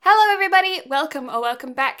everybody, welcome or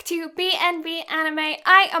welcome back to BNB Anime.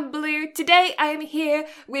 I am Blue. Today I am here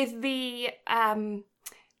with the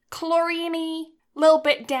chlorine-y, little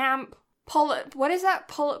bit damp, what is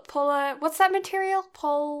that? What's that material?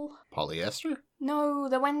 Polyester? No,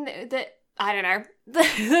 the one that I don't know.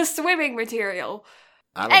 The swimming material.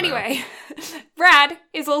 I don't Anyway, Brad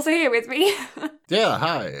is also here with me. Yeah,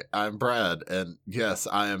 hi, I'm Brad, and yes,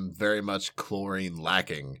 I am very much chlorine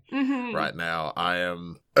lacking right now. I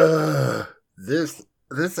am, this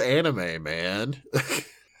anime, man.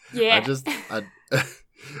 Yeah.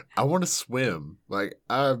 I want to swim. Like,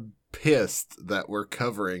 I'm pissed that we're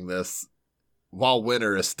covering this while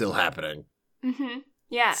winter is still happening.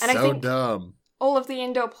 Yeah, and So I think dumb. all of the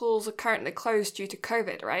indoor pools are currently closed due to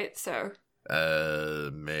COVID, right? So...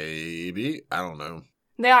 maybe. I don't know.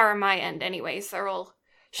 They are on my end anyways. They're all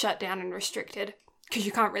shut down and restricted. Because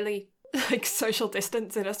you can't really, social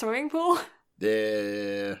distance in a swimming pool.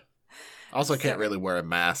 Yeah. Also can't really wear a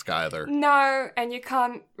mask either. No, and you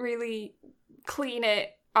can't really clean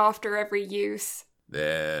it after every use.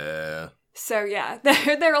 Yeah. So yeah,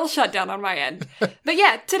 they're all shut down on my end. But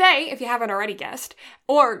yeah, today, if you haven't already guessed,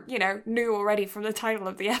 or, knew already from the title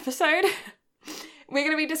of the episode... We're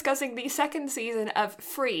going to be discussing the second season of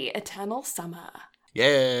Free Eternal Summer.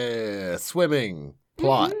 Yeah, swimming.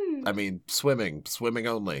 Plot. I mean, swimming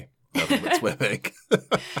only. Nothing but swimming.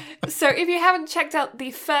 So if you haven't checked out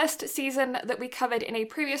the first season that we covered in a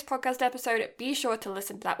previous podcast episode, be sure to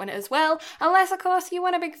listen to that one as well. Unless, of course, you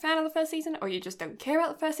weren't a big fan of the first season, or you just don't care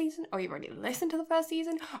about the first season, or you've already listened to the first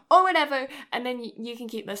season, or whatever, and then you can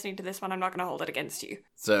keep listening to this one. I'm not going to hold it against you.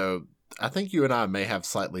 So, I think you and I may have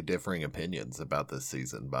slightly differing opinions about this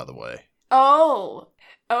season, by the way. Oh,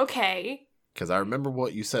 okay. Because I remember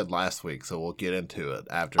what you said last week, so we'll get into it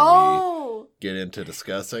after we get into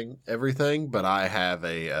discussing everything. But I have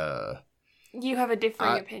You have a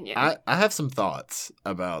differing opinion. I have some thoughts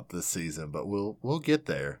about this season, but we'll get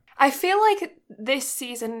there. I feel like this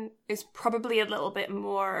season is probably a little bit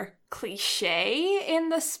more cliche in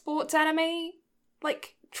the sports anime,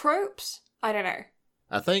 tropes. I don't know.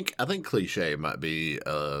 I think cliche might be,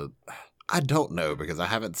 I don't know, because I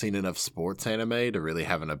haven't seen enough sports anime to really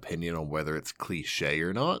have an opinion on whether it's cliche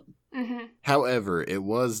or not. However, it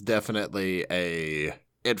was definitely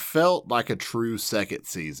it felt like a true second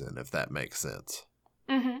season, if that makes sense.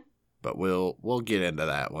 But we'll get into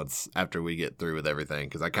that after we get through with everything,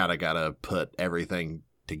 because I kind of got to put everything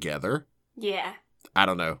together. Yeah. I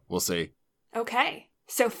don't know. We'll see. Okay.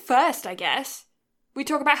 So first, I guess... we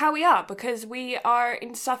talk about how we are, because we are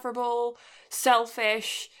insufferable,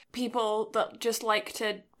 selfish people that just like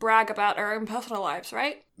to brag about our own personal lives,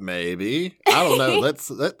 right? Maybe. I don't know.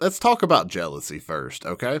 Let's talk about jealousy first,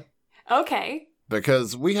 okay? Okay.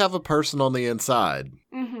 Because we have a person on the inside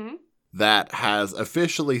that has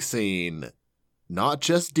officially seen not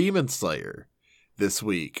just Demon Slayer this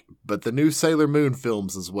week, but the new Sailor Moon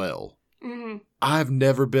films as well. I've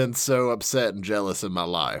never been so upset and jealous in my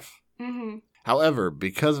life. However,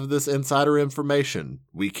 because of this insider information,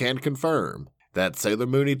 we can confirm that Sailor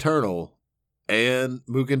Moon Eternal and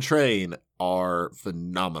Mugen Train are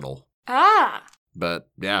phenomenal. But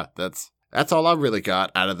yeah, that's all I really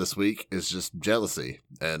got out of this week is just jealousy.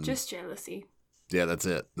 And just jealousy. Yeah, that's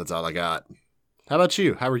it. That's all I got. How about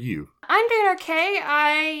you? How are you? I'm doing okay.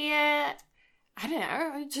 I don't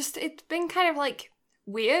know. It's been kind of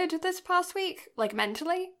weird this past week,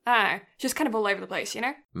 mentally. Just kind of all over the place, you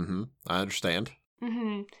know? I understand.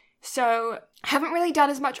 So, I haven't really done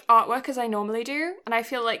as much artwork as I normally do, and I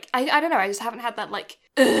feel like, I don't know, I just haven't had that,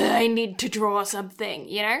 I need to draw something,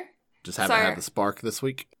 you know? Just haven't had the spark this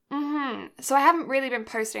week? So I haven't really been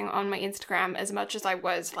posting on my Instagram as much as I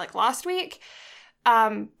was, last week.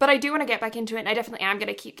 But I do want to get back into it, and I definitely am going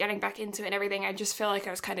to keep getting back into it and everything. I just feel like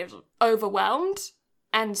I was kind of overwhelmed.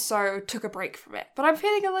 And so took a break from it. But I'm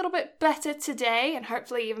feeling a little bit better today and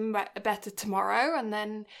hopefully even better tomorrow. And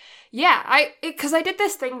then, yeah, because I did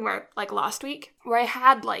this thing where, last week, where I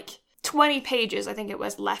had 20 pages, I think it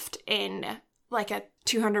was, left in a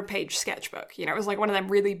 200-page sketchbook. You know, it was one of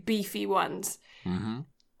them really beefy ones.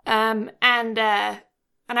 And I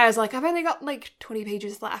was like, I've only got 20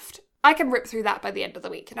 pages left. I can rip through that by the end of the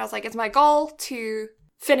week. And I was like, it's my goal to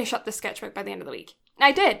finish up the sketchbook by the end of the week.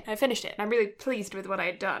 I did. I finished it, and I'm really pleased with what I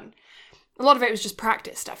had done. A lot of it was just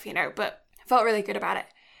practice stuff, but I felt really good about it.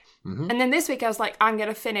 And then this week I was like, I'm going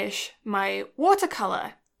to finish my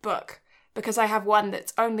watercolor book, because I have one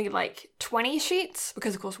that's only 20 sheets,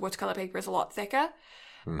 because of course watercolor paper is a lot thicker.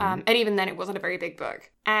 And even then it wasn't a very big book.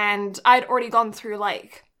 And I'd already gone through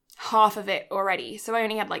half of it already, so I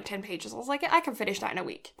only had 10 pages. I was like, I can finish that in a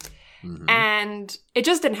week. And it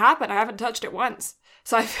just didn't happen. I haven't touched it once.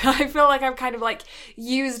 So I feel like I've kind of like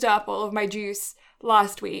used up all of my juice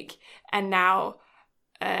last week, and now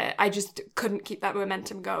I just couldn't keep that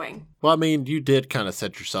momentum going. Well, I mean, you did kind of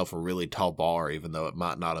set yourself a really tall bar, even though it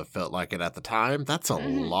might not have felt like it at the time. That's a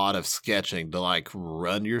lot of sketching to like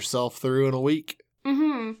run yourself through in a week.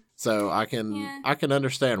 Mm-hmm. So I can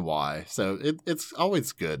understand why. So it's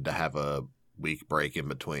always good to have a week break in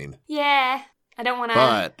between. Yeah. I don't want to.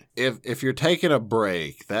 But if you're taking a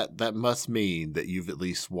break, that must mean that you've at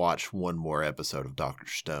least watched one more episode of Dr.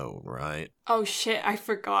 Stone, right? Oh shit, I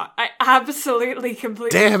forgot. I absolutely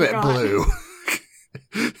completely Damn it, forgot. Blue.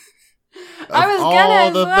 I was all gonna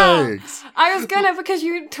as the well. things. I was gonna because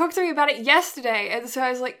you talked to me about it yesterday, and so I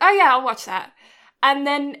was like, oh yeah, I'll watch that. And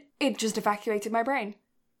then it just evacuated my brain.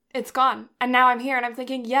 It's gone. And now I'm here and I'm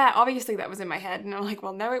thinking, yeah, obviously that was in my head. And I'm like,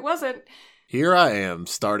 well, no, it wasn't. Here I am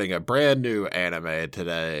starting a brand new anime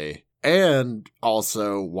today, and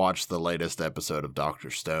also watch the latest episode of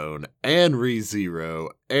Dr. Stone and ReZero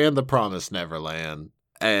and The Promised Neverland,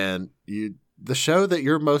 and the show that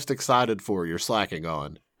you're most excited for, you're slacking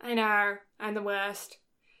on. I know, I'm the worst.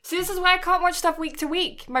 See, this is why I can't watch stuff week to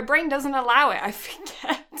week. My brain doesn't allow it. I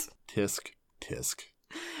forget. Tisk.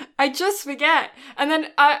 I just forget. And then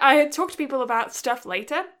I had talked to people about stuff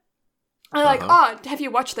later. They're like, oh, have you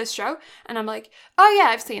watched this show? And I'm like, oh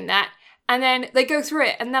yeah, I've seen that. And then they go through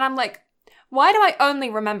it, and then I'm like, why do I only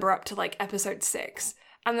remember up to like episode 6?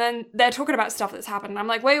 And then they're talking about stuff that's happened. And I'm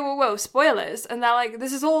like, whoa, spoilers. And they're like,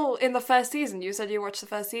 this is all in the first season. You said you watched the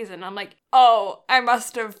first season. And I'm like, oh, I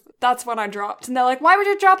must have. That's when I dropped. And they're like, why would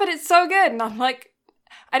you drop it? It's so good. And I'm like,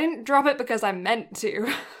 I didn't drop it because I meant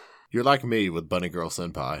to. You're like me with Bunny Girl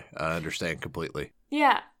Senpai. I understand completely.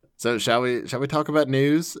 Yeah. So shall we talk about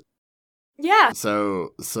news? Yeah.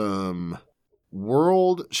 So some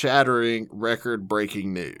world-shattering,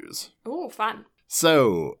 record-breaking news. Ooh, fun.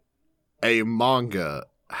 So a manga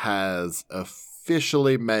has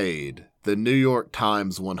officially made the New York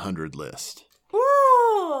Times 100 list.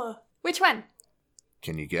 Ooh! Which one?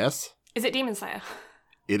 Can you guess? Is it Demon Slayer?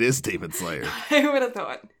 It is Demon Slayer. I would have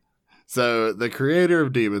thought. So the creator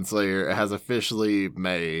of Demon Slayer has officially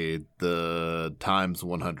made the Times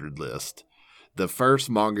 100 list. The first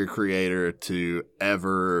manga creator to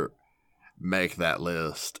ever make that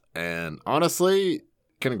list. And honestly,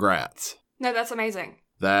 congrats. No, that's amazing.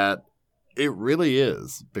 That it really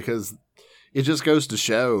is, because it just goes to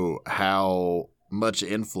show how much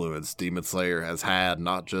influence Demon Slayer has had,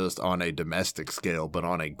 not just on a domestic scale, but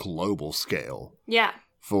on a global scale. Yeah.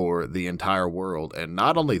 For the entire world. And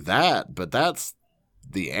not only that, but that's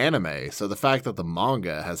the anime. So the fact that the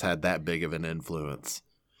manga has had that big of an influence.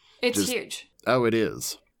 It's huge. Oh, it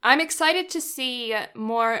is. I'm excited to see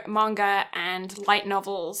more manga and light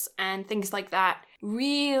novels and things like that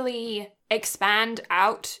really expand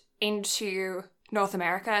out into North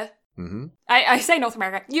America. Mm-hmm. I say North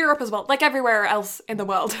America, Europe as well, like everywhere else in the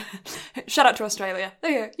world. Shout out to Australia.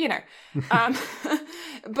 You know.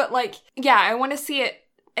 But like, yeah, I want to see it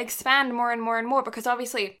expand more and more and more, because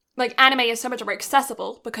obviously, like, anime is so much more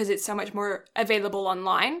accessible because it's so much more available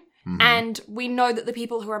online. Mm-hmm. And we know that the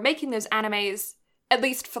people who are making those animes, at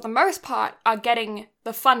least for the most part, are getting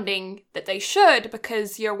the funding that they should,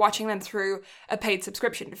 because you're watching them through a paid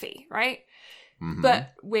subscription fee, right? Mm-hmm.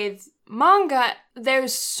 But with manga,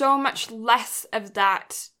 there's so much less of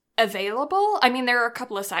that available. I mean, there are a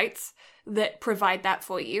couple of sites that provide that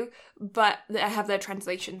for you, but that have their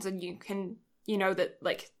translations, and you know that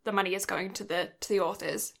like the money is going to the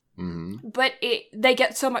authors. Mm-hmm. But they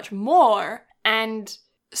get so much more and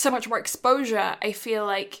so much more exposure, I feel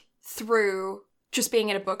like, through just being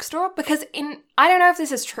in a bookstore. Because I don't know if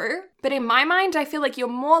this is true, but in my mind, I feel like you're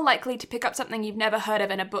more likely to pick up something you've never heard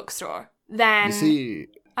of in a bookstore than... You see...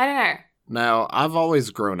 I don't know. Now, I've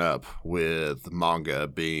always grown up with manga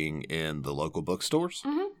being in the local bookstores.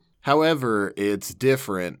 Mm-hmm. However, it's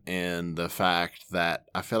different in the fact that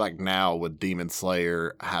I feel like now with Demon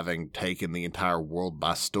Slayer having taken the entire world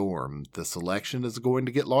by storm, the selection is going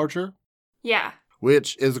to get larger. Yeah.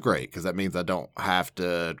 Which is great, because that means I don't have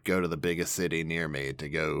to go to the biggest city near me to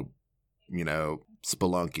go,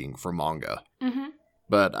 spelunking for manga. Mm-hmm.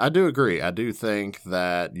 But I do agree. I do think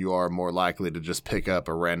that you are more likely to just pick up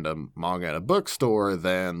a random manga in a bookstore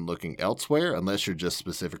than looking elsewhere, unless you're just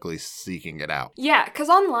specifically seeking it out. Yeah, because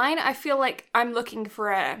online, I feel like I'm looking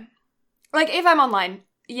for if I'm online,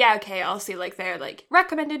 yeah, okay, I'll see, their,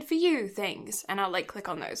 recommended for you things, and I'll, click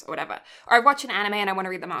on those, or whatever. Or I watch an anime and I want to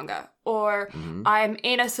read the manga. Or I'm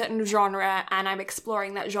in a certain genre and I'm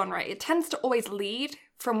exploring that genre. It tends to always lead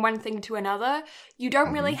from one thing to another. You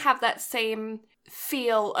don't really have that same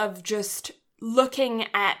feel of just looking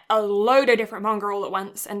at a load of different manga all at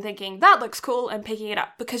once and thinking, that looks cool, and picking it up,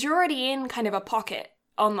 because you're already in kind of a pocket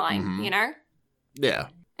online, you know? Yeah.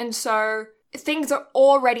 And so things are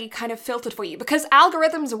already kind of filtered for you, because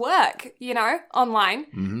algorithms work, you know, online.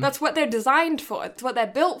 That's what they're designed for. It's what they're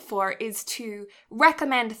built for, is to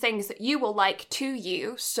recommend things that you will like to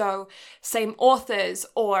you. So same authors,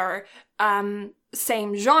 or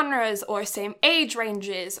same genres, or same age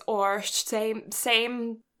ranges, or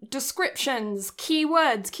same descriptions,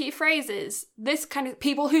 keywords, key phrases. This kind of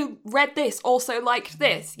people who read this also liked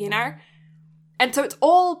this, you know? And so it's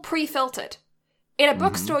all pre-filtered. In a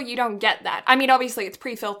bookstore, you don't get that. I mean, obviously, it's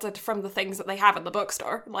pre-filtered from the things that they have in the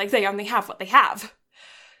bookstore. Like, they only have what they have.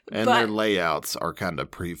 And their layouts are kind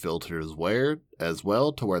of pre-filtered as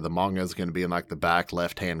well, to where the manga is going to be in, like, the back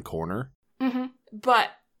left-hand corner. But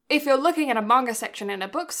if you're looking at a manga section in a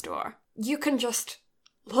bookstore, you can just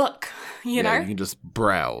look, you know? You can just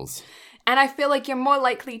browse. And I feel like you're more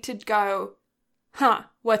likely to go, huh,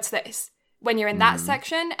 what's this? When you're in that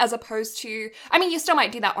section, as opposed to, I mean, you still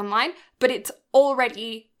might do that online, but it's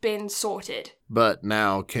already been sorted. But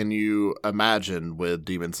now, can you imagine with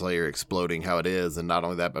Demon Slayer exploding how it is, and not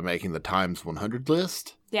only that, but making the Times 100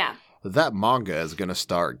 list? Yeah. That manga is going to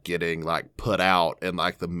start getting, like, put out in,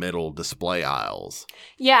 like, the middle display aisles.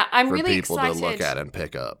 Yeah, I'm really excited. For people to look at and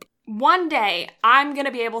pick up. One day, I'm going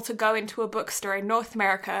to be able to go into a bookstore in North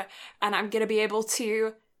America, and I'm going to be able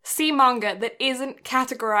to see manga that isn't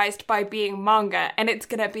categorized by being manga, and it's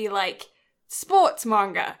gonna be like sports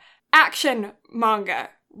manga, action manga,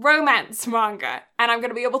 romance manga, and I'm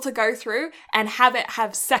gonna be able to go through and have it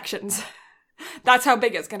have sections. That's how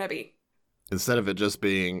big it's gonna be. Instead of it just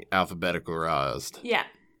being alphabeticalized. Yeah.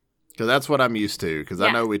 Because that's what I'm used to, because I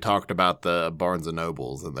know we talked about the Barnes &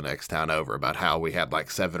 Nobles in the next town over, about how we had like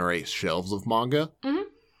 7 or 8 shelves of manga,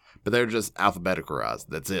 but they're just alphabeticalized.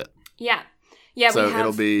 That's it. Yeah. Yeah, so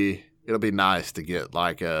it'll be nice to get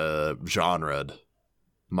like a genred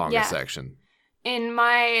manga section. In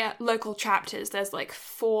my local chapters, there's like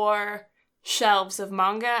 4 shelves of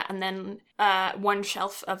manga, and then 1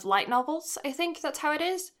 shelf of light novels. I think that's how it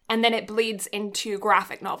is, and then it bleeds into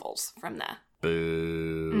graphic novels from there.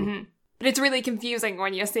 Boo. But it's really confusing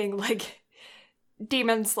when you're seeing like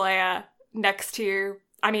Demon Slayer next to,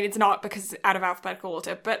 I mean, it's not because it's out of alphabetical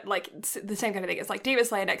order, but like it's the same kind of thing. It's like Demon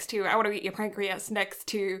Slayer next to I Want to Eat Your Pancreas, next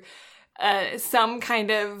to some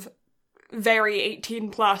kind of very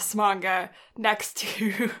 18 plus manga, next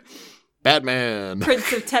to Batman,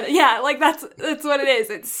 Prince of Tennis. Yeah, like that's what it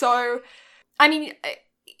is. It's so, I mean,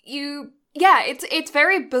 it's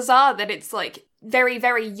very bizarre that it's like very,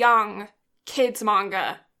 very young kids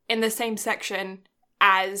manga in the same section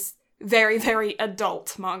as very, very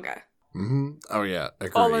adult manga. Oh yeah,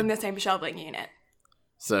 agreed. All in the same shelving unit.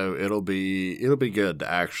 So it'll be good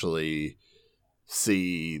to actually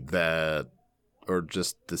see that, or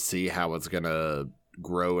just to see how it's gonna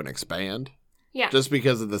grow and expand. Yeah. Just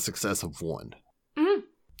because of the success of one.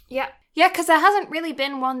 Yeah. Yeah, because there hasn't really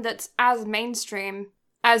been one that's as mainstream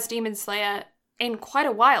as Demon Slayer in quite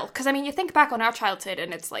a while. Because, I mean, you think back on our childhood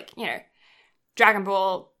and it's like, you know, Dragon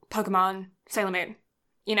Ball, Pokemon, Sailor Moon,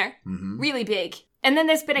 you know? Really big. And then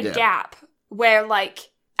there's been a gap where,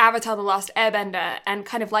 like, Avatar The Last Airbender and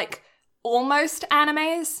kind of, like, almost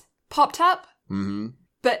animes popped up.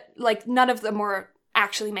 But, like, none of them were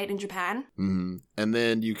actually made in Japan. And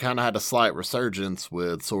then you kind of had a slight resurgence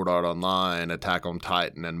with Sword Art Online, Attack on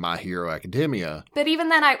Titan, and My Hero Academia. But even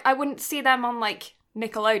then, I wouldn't see them on, like,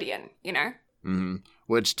 Nickelodeon, you know?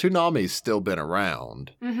 Which Toonami's still been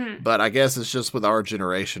around. But I guess it's just with our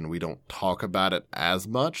generation, we don't talk about it as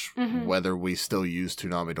much, whether we still use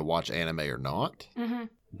Toonami to watch anime or not.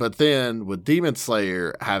 But then with Demon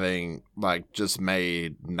Slayer having like just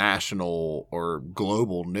made national or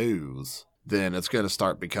global news, then it's going to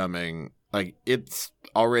start becoming like it's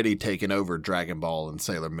already taken over Dragon Ball and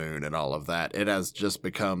Sailor Moon and all of that. It has just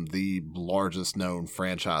become the largest known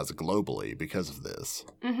franchise globally because of this.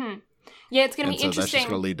 Yeah, it's going to be interesting. That's just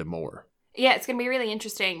going to lead to more. Yeah, it's going to be really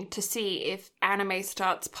interesting to see if anime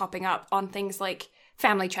starts popping up on things like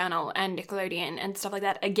Family Channel and Nickelodeon and stuff like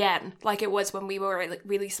that again, like it was when we were like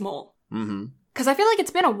really small. Because I feel like it's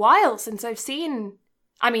been a while since I've seen,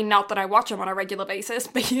 I mean, not that I watch them on a regular basis,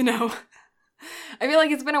 but you know, I feel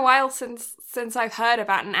like it's been a while since I've heard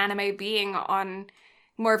about an anime being on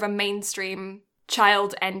more of a mainstream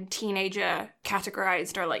child and teenager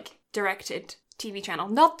categorized or like directed TV channel.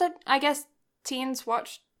 Not that I guess teens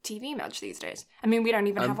watch TV much these days. I mean, we don't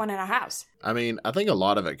even have one in our house. I mean, I think a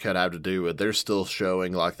lot of it could have to do with they're still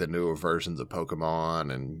showing like the newer versions of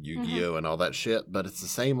Pokemon and Yu-Gi-Oh! And all that shit, but it's the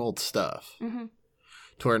same old stuff.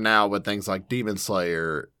 To where now with things like Demon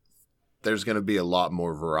Slayer, there's going to be a lot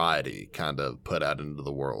more variety kind of put out into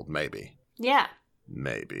the world, maybe. Yeah.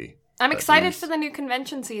 Maybe. I'm excited for the new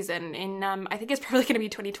convention season in, I think it's probably going to be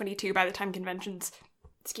 2022 by the time conventions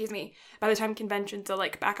are,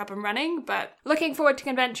 like, back up and running, but looking forward to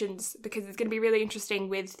conventions because it's going to be really interesting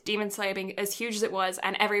with Demon Slayer being as huge as it was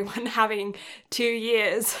and everyone having 2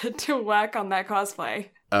 years to work on their cosplay.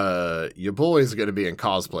 Your boy's going to be in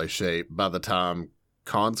cosplay shape by the time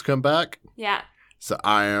cons come back. Yeah. So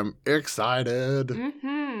I am excited.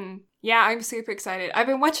 Mm-hmm. Yeah, I'm super excited. I've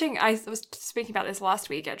been watching, I was speaking about this last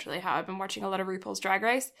week, actually, how I've been watching a lot of RuPaul's Drag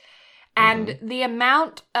Race. And the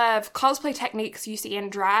amount of cosplay techniques you see in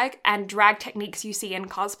drag and drag techniques you see in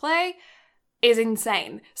cosplay is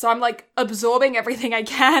insane. So I'm, like, absorbing everything I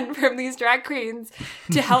can from these drag queens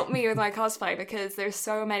to help me with my cosplay because there's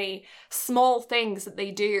so many small things that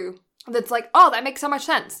they do that's like, oh, that makes so much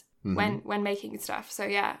sense when making stuff. So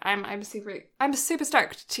yeah, I'm super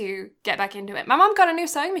stoked to get back into it. My mom got a new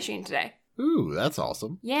sewing machine today. Ooh, that's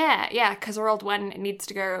awesome. Yeah, because our old one needs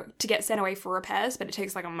to go to get sent away for repairs, but it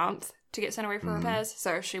takes like a month to get sent away for repairs.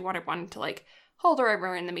 So she wanted one to like hold her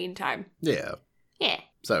over in the meantime. Yeah. Yeah.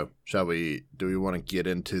 So, do we want to get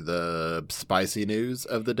into the spicy news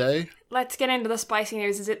of the day? Let's get into the spicy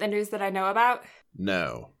news. Is it the news that I know about?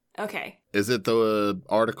 No. Okay. Is it the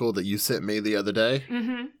article that you sent me the other day?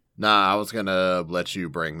 Mm-hmm. Nah, I was going to let you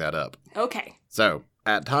bring that up. Okay. So,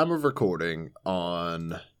 at time of recording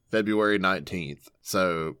on February 19th,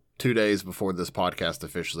 so 2 days before this podcast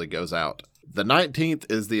officially goes out, the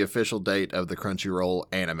 19th is the official date of the Crunchyroll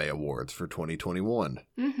Anime Awards for 2021.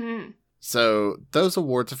 Mm-hmm. So, those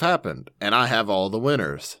awards have happened, and I have all the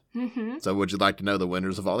winners. Mm-hmm. So, would you like to know the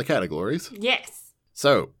winners of all the categories? Yes.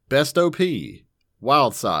 So, Best OP,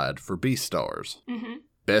 Wildside for Beastars. Mm-hmm.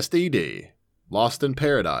 Best ED, Lost in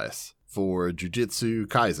Paradise for Jujutsu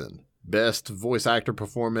Kaisen. Best voice actor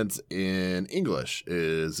performance in English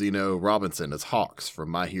is Zeno Robinson as Hawks from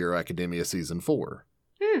My Hero Academia Season 4.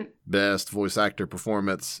 Best voice actor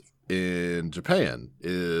performance in Japan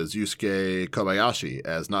is Yusuke Kobayashi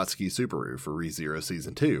as Natsuki Subaru for ReZero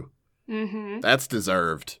Season 2. Mm-hmm. That's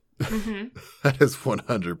deserved. Mm-hmm. That is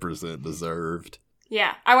 100% deserved.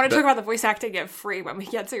 Yeah, I want to talk about the voice acting at free when we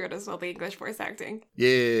get to it as well, the English voice acting.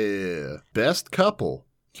 Yeah. Best couple.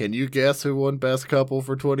 Can you guess who won Best Couple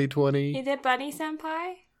for 2020? Is it Bunny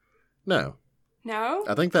Senpai? No. No?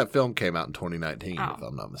 I think that film came out in 2019, if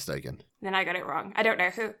I'm not mistaken. Then I got it wrong. I don't know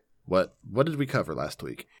who. What did we cover last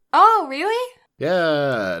week? Oh, really?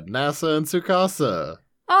 Yeah, NASA and Tsukasa.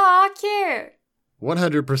 Aw, cute.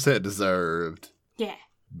 100% deserved. Yeah.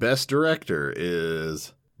 Best director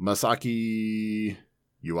is Masaki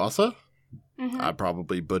Yuasa. Mm-hmm. I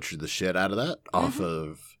probably butchered the shit out of that. Off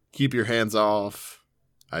of Keep Your Hands Off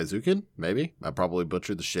Aizuken, maybe. I probably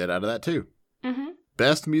butchered the shit out of that too. Mm-hmm.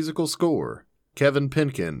 Best musical score, Kevin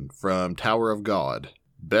Penkin from Tower of God.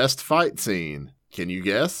 Best fight scene, can you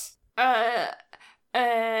guess? I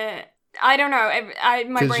don't know.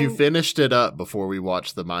 Because you finished it up before we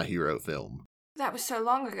watched the My Hero film. That was so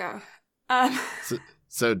long ago.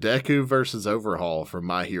 So Deku versus Overhaul from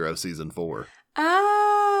My Hero Season 4.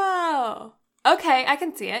 Oh. Okay, I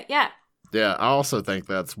can see it, yeah. Yeah, I also think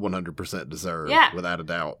that's 100% deserved, without a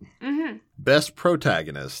doubt. Mm-hmm. Best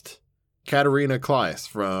protagonist, Katarina Kleiss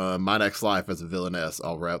from My Next Life as a Villainess,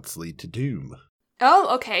 All Routes Lead to Doom.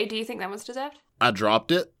 Oh, okay. Do you think that was deserved? I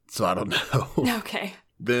dropped it, so I don't know. Okay.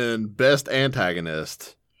 Then best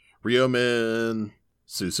antagonist, Ryomen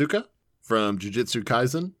Suzuka from Jujutsu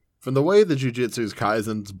Kaisen. From the way the Jujutsu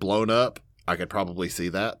Kaisen's blown up, I could probably see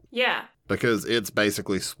that. Yeah. Because it's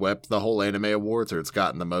basically swept the whole anime awards, or it's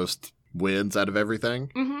gotten the most wins out of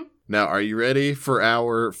everything. Mm-hmm. Now, are you ready for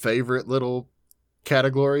our favorite little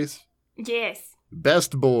categories? Yes.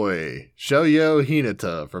 Best boy, Shoyo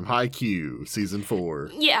Hinata from Haikyuu, Season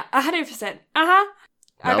 4. Yeah, 100%. Uh-huh.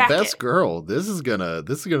 Now, best girl, this is gonna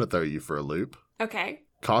throw you for a loop. Okay.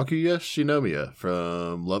 Kaguya Shinomiya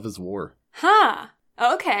from Love is War. Huh.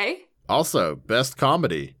 Okay. Also, best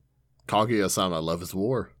comedy, Kaguya-sama, Love is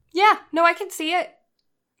War. Yeah, no, I can see it.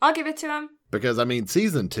 I'll give it to him. Because, I mean,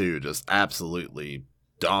 Season 2 just absolutely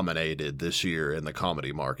dominated this year in the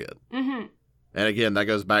comedy market. Mm-hmm. And again, that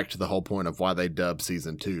goes back to the whole point of why they dubbed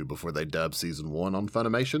Season 2 before they dubbed Season 1 on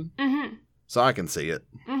Funimation. Mm-hmm. So I can see it.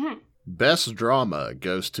 Mm-hmm. Best drama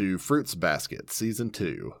goes to Fruits Basket, Season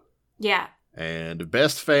 2. Yeah. And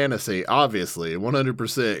best fantasy, obviously,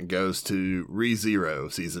 100% goes to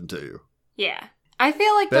ReZero, Season 2. Yeah. I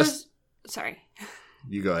feel like those... Sorry.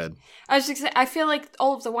 You go ahead. I was just saying, I feel like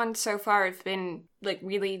all of the ones so far have been, like,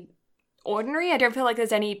 really ordinary. I don't feel like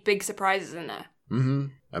there's any big surprises in there. Mm-hmm.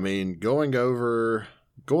 I mean, going over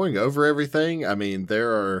everything, I mean,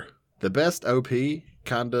 there are the best OP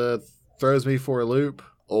kind of throws me for a loop,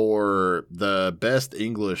 or the best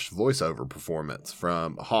English voiceover performance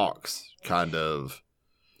from Hawks kind of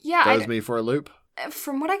throws me for a loop.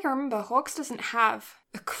 From what I can remember, Hawks doesn't have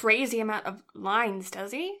a crazy amount of lines,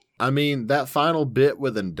 does he? I mean, that final bit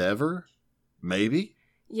with Endeavor, maybe.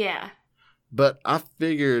 Yeah. But I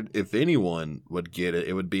figured if anyone would get it,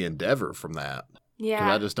 it would be Endeavor from that. Yeah.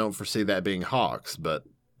 Because I just don't foresee that being Hawks. But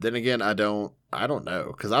then again, I don't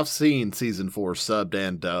know. Because I've seen season 4 subbed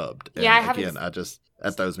and dubbed. And yeah, I haven't. Again,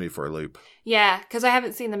 that throws me for a loop. Yeah, because I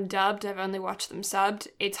haven't seen them dubbed. I've only watched them subbed.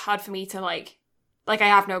 It's hard for me to like I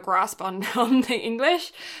have no grasp on the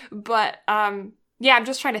English. But yeah, I'm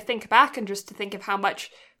just trying to think back and just to think of how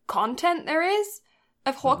much content there is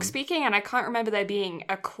of Hawk speaking, and I can't remember there being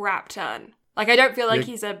a crap ton. Like, I don't feel like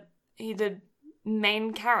he's a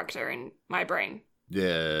main character in my brain.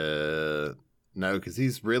 Yeah, no, because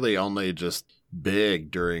he's really only just big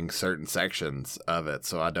during certain sections of it.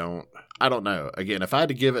 So I don't know. Again, if I had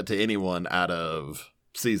to give it to anyone out of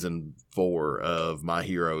season 4 of My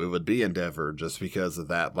Hero, it would be Endeavor, just because of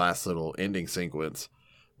that last little ending sequence.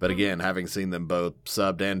 But again, having seen them both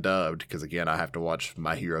subbed and dubbed, because again, I have to watch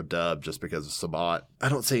My Hero dubbed just because of Sabat, I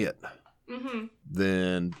don't see it. Mm-hmm.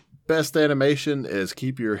 Then best animation is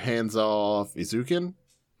Keep Your Hands Off Izuken.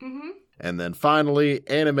 Mm-hmm. And then finally,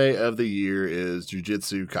 anime of the year is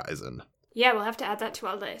Jujutsu Kaisen. Yeah, we'll have to add that to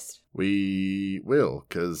our list. We will,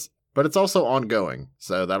 but it's also ongoing,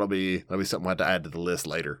 so that'll be something we'll have to add to the list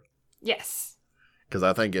later. Yes. Because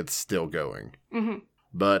I think it's still going. Mm-hmm.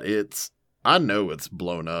 But I know it's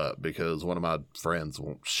blown up because one of my friends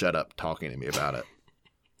won't shut up talking to me about it.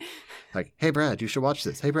 Like, hey, Brad, you should watch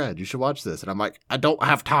this. Hey, Brad, you should watch this. And I'm like, I don't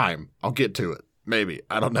have time. I'll get to it. Maybe.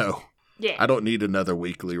 I don't know. Yeah. I don't need another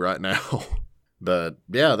weekly right now. But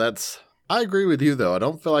yeah, I agree with you, though. I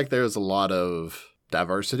don't feel like there's a lot of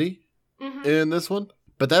diversity in this one.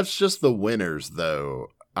 But that's just the winners, though.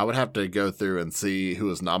 I would have to go through and see who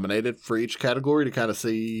was nominated for each category to kind of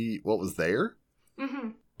see what was there. Mm-hmm.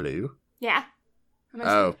 Blue? Yeah.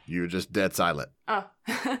 Oh, you were just dead silent. Oh.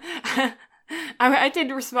 I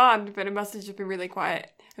did respond, but it must have just been really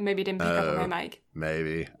quiet. And maybe didn't pick up on my mic.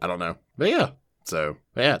 Maybe. I don't know. But yeah. So,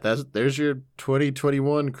 yeah, there's your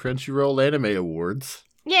 2021 Crunchyroll Anime Awards.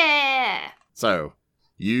 Yeah! So,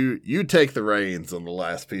 you take the reins on the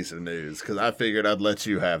last piece of news, because I figured I'd let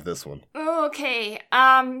you have this one. Okay.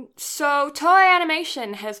 So Toei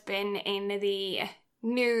Animation has been in the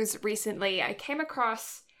news recently. I came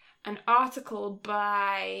across an article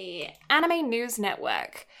by Anime News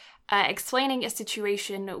Network explaining a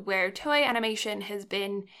situation where Toei Animation has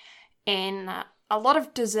been in a lot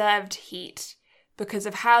of deserved heat because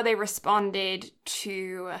of how they responded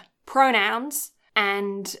to pronouns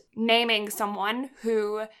and naming someone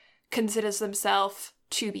who considers themselves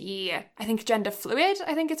to be, I think, gender fluid,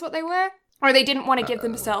 I think is what they were. Or they didn't want to give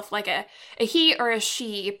themselves like a he or a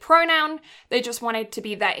she pronoun. They just wanted to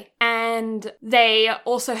be they. And they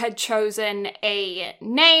also had chosen a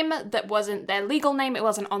name that wasn't their legal name. It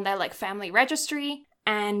wasn't on their like family registry.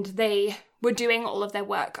 And they were doing all of their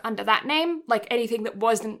work under that name. Like anything that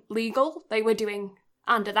wasn't legal, they were doing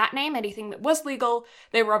under that name. Anything that was legal,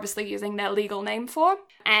 they were obviously using their legal name for.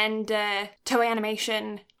 And Toei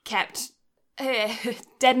Animation kept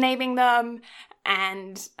dead naming them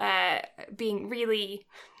and being really,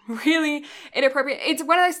 really inappropriate. It's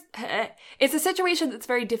one of those. It's a situation that's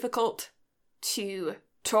very difficult to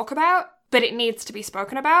talk about, but it needs to be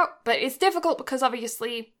spoken about. But it's difficult because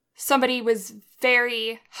obviously somebody was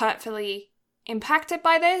very hurtfully impacted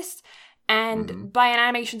by this, and by an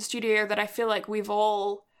animation studio that I feel like we've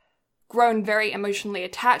all grown very emotionally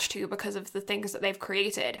attached to because of the things that they've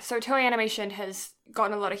created. So Toei Animation has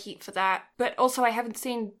gotten a lot of heat for that, but also I haven't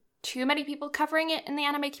seen too many people covering it in the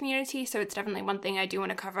anime community, so it's definitely one thing I do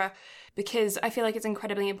want to cover because I feel like it's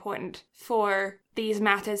incredibly important for these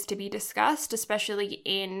matters to be discussed, especially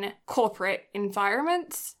in corporate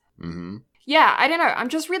environments. Mm-hmm. Yeah, I don't know. I'm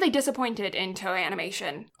just really disappointed in Toei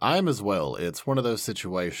Animation. I am as well. It's one of those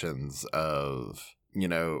situations of,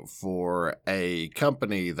 for a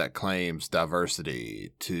company that claims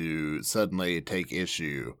diversity to suddenly take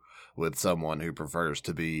issue with someone who prefers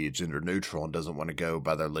to be gender neutral and doesn't want to go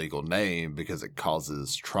by their legal name because it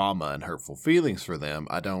causes trauma and hurtful feelings for them.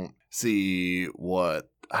 I don't see what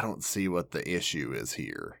the issue is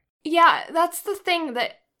here. Yeah, that's the thing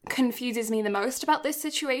that confuses me the most about this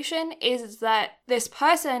situation is that this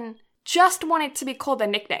person just wanted to be called their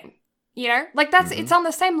nickname. Like that's it's on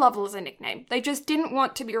the same level as a nickname. They just didn't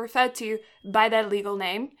want to be referred to by their legal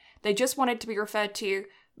name. They just wanted to be referred to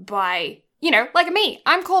by, like me.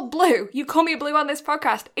 I'm called Blue. You call me Blue on this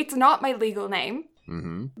podcast. It's not my legal name.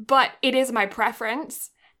 Mm-hmm. But it is my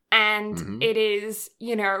preference. And it is,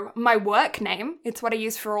 my work name. It's what I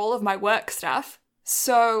use for all of my work stuff.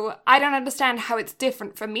 So I don't understand how it's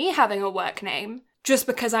different for me having a work name just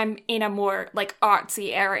because I'm in a more,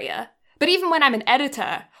 artsy area. But even when I'm an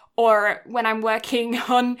editor or when I'm working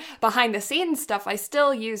on behind-the-scenes stuff, I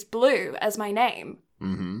still use Blue as my name.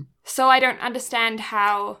 Mm-hmm. So I don't understand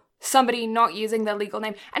how somebody not using their legal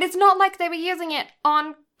name... And it's not like they were using it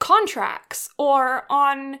on contracts or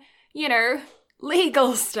on,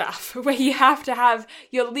 legal stuff where you have to have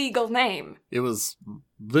your legal name. It was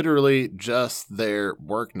literally just their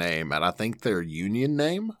work name and I think their union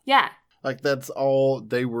name. Yeah. That's all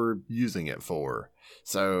they were using it for.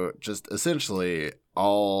 So just essentially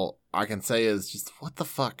all I can say is just what the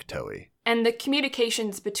fuck, Toei? And the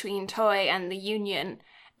communications between Toei and the union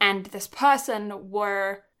and this person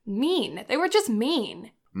were mean. They were just mean.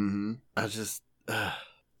 Mm-hmm. I just... But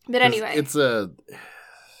anyway. It's a...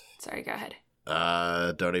 Sorry, go ahead.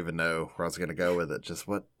 Don't even know where I was going to go with it. Just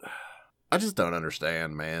what... I just don't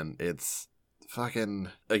understand, man. It's fucking...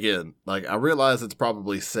 Again, I realize it's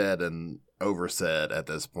probably said and oversaid at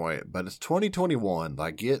this point, but it's 2021.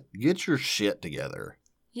 Get your shit together.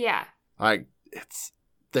 Yeah.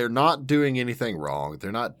 They're not doing anything wrong.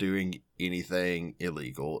 They're not doing anything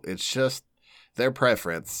illegal. It's just their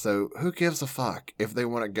preference. So who gives a fuck if they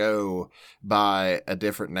want to go by a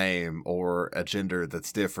different name or a gender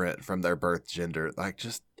that's different from their birth gender?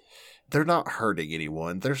 They're not hurting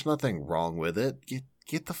anyone. There's nothing wrong with it.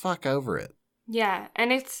 Get the fuck over it. Yeah,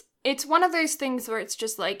 and it's one of those things where it's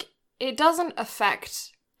just it doesn't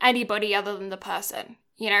affect anybody other than the person,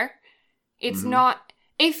 It's not...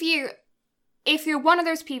 If you're one of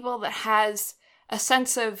those people that has a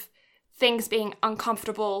sense of things being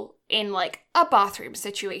uncomfortable in a bathroom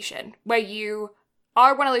situation where you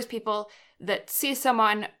are one of those people that sees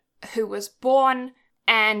someone who was born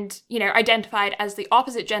and, identified as the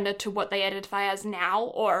opposite gender to what they identify as now,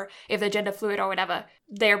 or if they're gender fluid or whatever,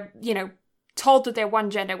 they're, told that they're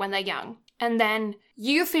one gender when they're young. And then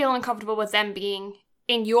you feel uncomfortable with them being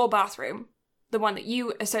in your bathroom, the one that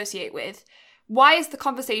you associate with. Why is the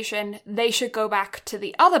conversation they should go back to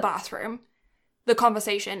the other bathroom the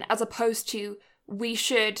conversation as opposed to we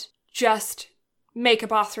should just make a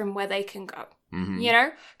bathroom where they can go? Mm-hmm.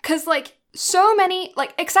 Because so many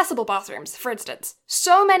accessible bathrooms, for instance,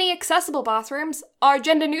 so many accessible bathrooms are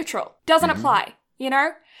gender neutral. Doesn't apply,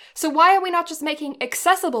 So why are we not just making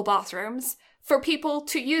accessible bathrooms for people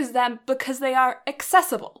to use them because they are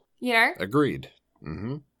accessible, Agreed.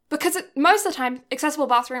 Mm-hmm. Because most of the time, accessible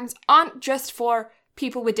bathrooms aren't just for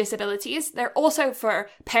people with disabilities. They're also for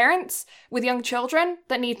parents with young children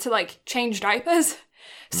that need to, change diapers.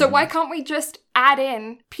 So why can't we just add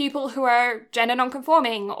in people who are gender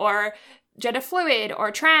nonconforming or gender fluid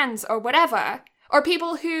or trans or whatever, or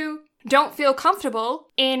people who don't feel comfortable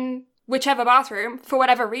in whichever bathroom for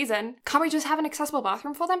whatever reason? Can't we just have an accessible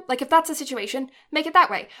bathroom for them? If that's a situation, make it that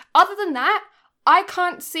way. Other than that, I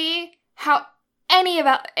can't see how any of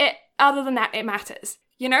it, other than that, it matters,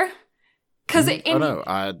 Because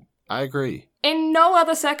I agree. In no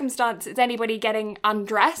other circumstance is anybody getting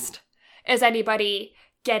undressed. Is anybody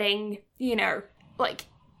getting,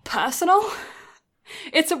 personal?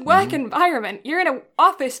 It's a work environment. You're in an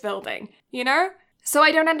office building, So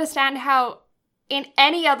I don't understand how in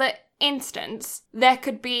any other instance there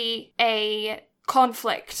could be a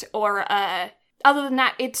conflict or other than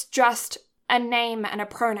that, it's just a name and a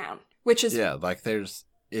pronoun. Which is... Yeah,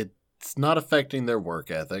 it's not affecting their work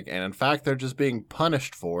ethic, and in fact, they're just being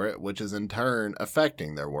punished for it, which is in turn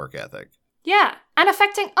affecting their work ethic. Yeah, and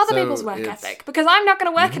affecting other people's work ethic, because I'm not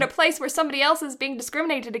going to work in a place where somebody else is being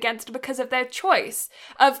discriminated against because of their choice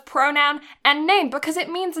of pronoun and name, because it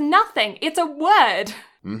means nothing. It's a word.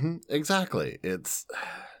 Mm-hmm, exactly. It's,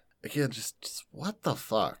 again, just what the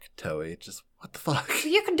fuck, Toei? Just what the fuck?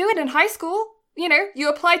 You can do it in high school. You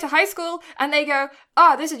apply to high school and they go,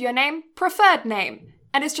 this is your name, preferred name.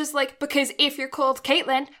 And it's just because if you're called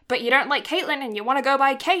Caitlin, but you don't like Caitlin and you want to go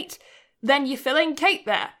by Kate, then you fill in Kate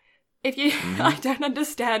there. If you, I don't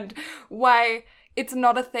understand why it's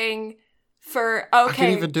not a thing for, okay. I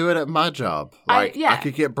can even do it at my job. I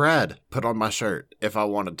could get Brad put on my shirt if I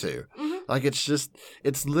wanted to. Mm-hmm.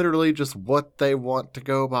 It's literally just what they want to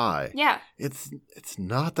go by. Yeah. It's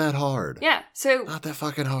not that hard. Yeah, so. Not that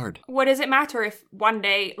fucking hard. What does it matter if one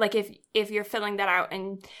day, if you're filling that out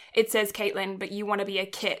and it says Caitlin, but you want to be a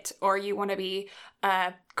Kit or you want to be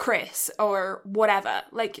Chris or whatever.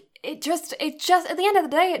 It just, at the end of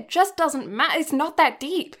the day, it just doesn't matter. It's not that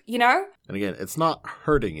deep, And again, it's not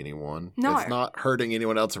hurting anyone. No. It's not hurting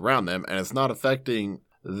anyone else around them, and it's not affecting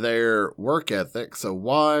their work ethic, so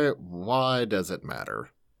why does it matter?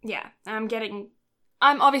 Yeah, I'm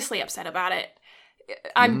obviously upset about it.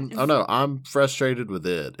 I'm frustrated with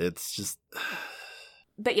it. It's just...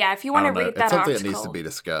 But yeah, if you want to read that article... It's something that needs to be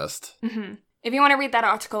discussed. Mm-hmm. If you want to read that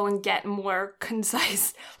article and get more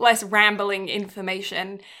concise, less rambling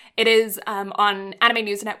information, it is on Anime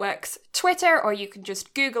News Network's Twitter, or you can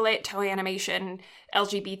just Google it, Toei Animation,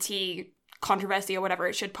 LGBT controversy or whatever,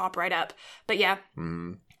 it should pop right up. But yeah,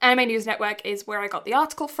 Anime News Network is where I got the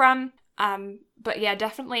article from. But yeah,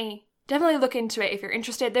 definitely look into it if you're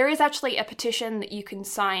interested. There is actually a petition that you can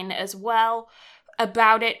sign as well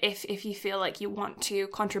about it if you feel like you want to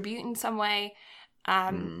contribute in some way.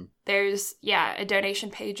 There's a donation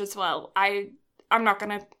page as well. I'm not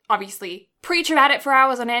gonna obviously preach about it for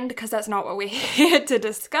hours on end because that's not what we're here to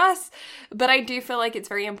discuss, but I do feel like it's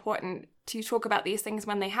very important to talk about these things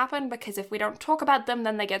when they happen, because if we don't talk about them,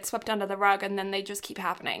 then they get swept under the rug and then they just keep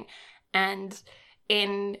happening. And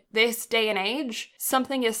in this day and age,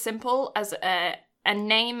 something as simple as a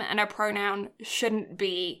name and a pronoun shouldn't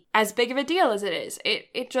be as big of a deal as it is.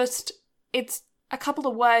 It's a couple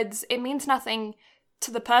of words. It means nothing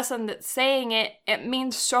to the person that's saying it. It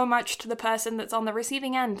means so much to the person that's on the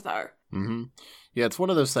receiving end, though. Mm-hmm. Yeah, it's one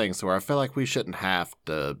of those things where I feel like we shouldn't have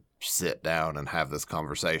to sit down and have this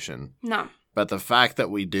conversation. No. But the fact that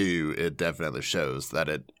we do, it definitely shows that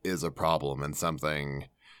it is a problem and something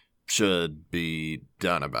should be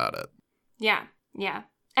done about it. Yeah.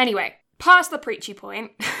 Anyway, past the preachy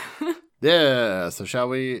point. Yeah, so shall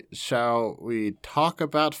we talk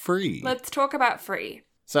about Free? Let's talk about Free.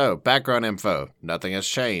 So, background info. Nothing has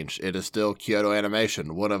changed. It is still Kyoto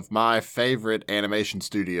Animation, one of my favorite animation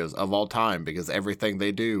studios of all time, because everything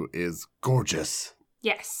they do is gorgeous.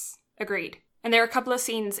 Yes, agreed. And there are a couple of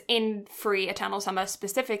scenes in Free Eternal Summer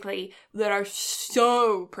specifically that are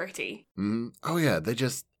so pretty. Oh yeah,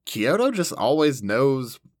 Kyoto just always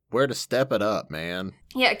knows where to step it up, man.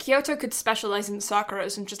 Yeah, Kyoto could specialize in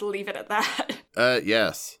Sakuras and just leave it at that.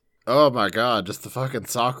 Yes. Oh my god, just the fucking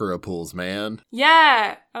Sakura pools, man.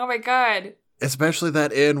 Yeah! Oh my god. Especially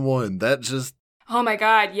that end one, that just... Oh my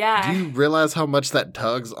god, yeah. Do you realize how much that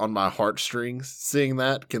tugs on my heartstrings, seeing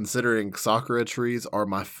that, considering Sakura trees are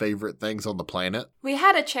my favorite things on the planet? We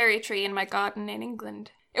had a cherry tree in my garden in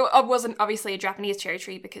England. It wasn't obviously a Japanese cherry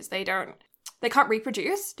tree because they can't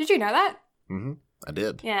reproduce. Did you know that? Mm-hmm, I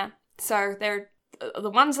did. Yeah, so they're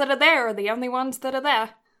the ones that are there are the only ones that are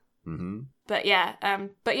there. Mm-hmm. But yeah,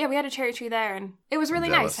 we had a cherry tree there, and it was really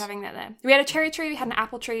nice having that there. We had a cherry tree, we had an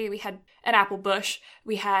apple tree, we had an apple bush,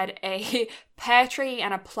 we had a pear tree,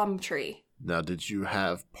 and a plum tree. Now, did you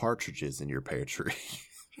have partridges in your pear tree?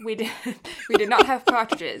 We did not have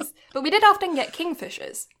partridges, but we did often get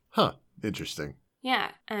kingfishers. Huh, interesting.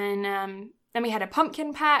 Yeah, and then we had a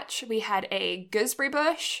pumpkin patch, we had a gooseberry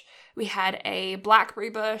bush, we had a blackberry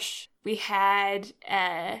bush, we had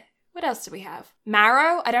what else do we have?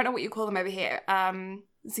 Marrow? I don't know what you call them over here.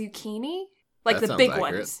 Zucchini? Like that the big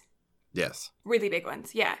accurate. ones. Yes. Really big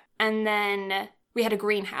ones, yeah. And then we had a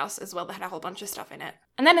greenhouse as well that had a whole bunch of stuff in it.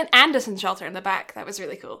 And then an Anderson shelter in the back. That was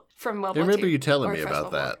really cool. From World War II. I remember you telling me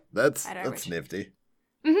about that. That's nifty.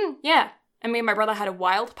 Mm-hmm, yeah. And me and my brother had a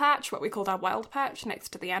wild patch, what we called our wild patch,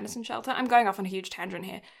 next to the Anderson shelter. I'm going off on a huge tangent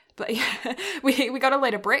here. But yeah, we got a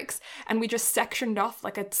load of bricks and we just sectioned off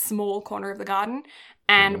like a small corner of the garden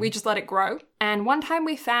and we just let it grow. And one time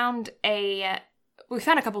we found a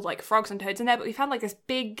couple of like frogs and toads in there, but we found like this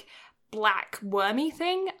big black wormy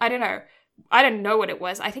thing. I don't know what it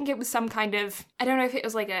was. I think it was some kind of, I don't know if it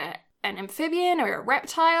was like an amphibian or a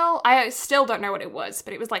reptile. I still don't know what it was,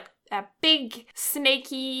 but it was like a big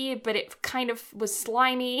snaky, but it kind of was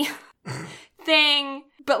slimy thing.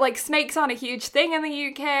 But like snakes aren't a huge thing in the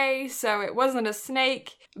UK, so it wasn't a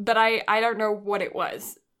snake, but I don't know what it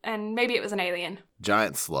was. And maybe it was an alien.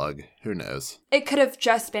 Giant slug. Who knows? It could have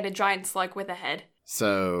just been a giant slug with a head.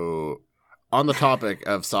 So, on the topic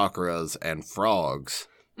of Sakuras and frogs,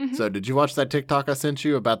 so did you watch that TikTok I sent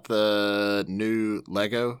you about the new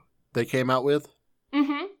Lego they came out with?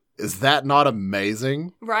 Mm-hmm. Is that not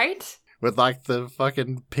amazing? Right? With like the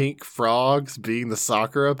fucking pink frogs being the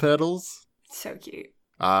Sakura petals? So cute.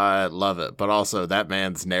 I love it. But also, that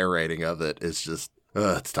man's narrating of it is just,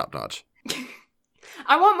 it's top notch.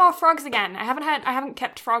 I want more frogs again. I haven't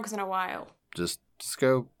kept frogs in a while. Just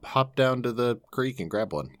go hop down to the creek and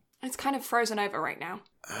grab one. It's kind of frozen over right now.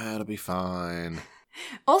 It'll be fine.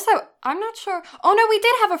 Also, I'm not sure. Oh no, we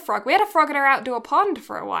did have a frog. We had a frog in our outdoor pond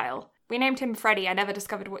for a while. We named him Freddy. I never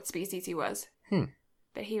discovered what species he was.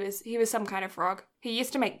 But he was some kind of frog. He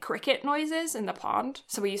used to make cricket noises in the pond,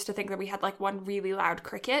 so we used to think that we had like one really loud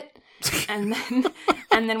cricket. And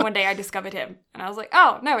then one day I discovered him, and I was like,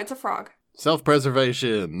 oh no, it's a frog.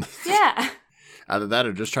 Self-preservation. Yeah. Either that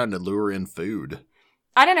or just trying to lure in food.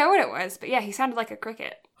 I don't know what it was, but yeah, he sounded like a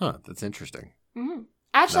cricket. Huh, that's interesting. Mm-hmm.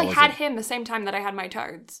 I actually had him the same time that I had my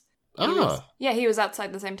toads. He was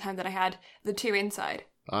outside the same time that I had the two inside.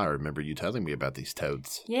 I remember you telling me about these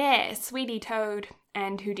toads. Yeah, Sweetie Toad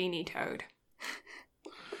and Houdini Toad.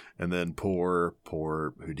 And then poor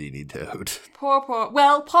Houdini Toad.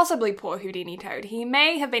 Possibly poor Houdini Toad. He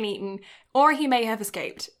may have been eaten, or he may have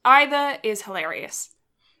escaped. Either is hilarious.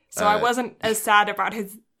 So I wasn't as sad about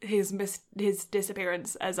his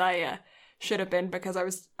disappearance as I should have been, because I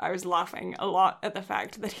was laughing a lot at the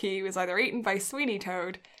fact that he was either eaten by Sweeney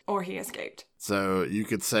Toad or he escaped. So you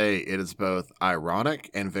could say it is both ironic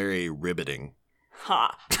and very riveting.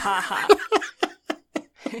 Ha ha ha.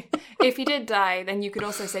 If he did die, then you could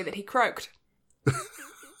also say that he croaked.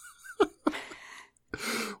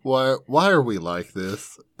 Why are we like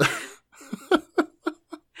this?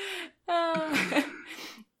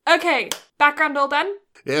 Okay, background all done?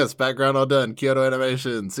 Yes, background all done. Kyoto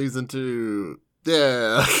Animation, Season 2.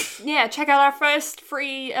 Yeah. Yeah, check out our first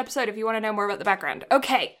free episode if you want to know more about the background.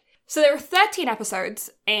 Okay, so there are 13 episodes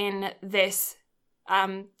in this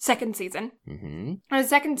second season. Mm-hmm. And the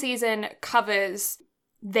second season covers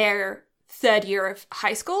their third year of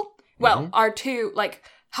high school. Well, our two, like,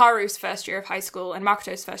 Haru's first year of high school and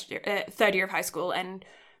Makoto's third year of high school and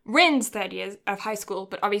Rin's third year of high school.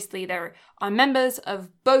 But obviously there are members of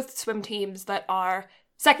both swim teams that are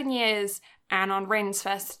second years, and on Rin's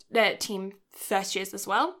team, first years as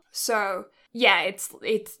well. So yeah,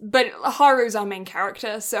 but Haru's our main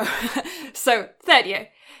character, so third year.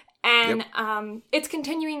 And it's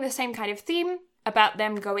continuing the same kind of theme about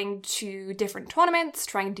them going to different tournaments,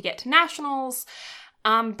 trying to get to nationals.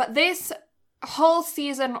 But this whole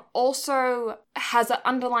season also has an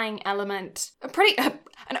underlying element,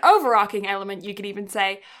 an overarching element, you could even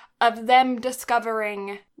say, of them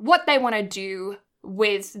discovering what they want to do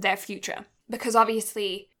with their future. Because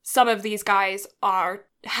obviously some of these guys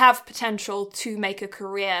have potential to make a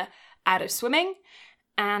career out of swimming,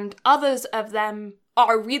 and others of them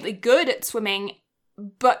are really good at swimming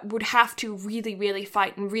but would have to really, really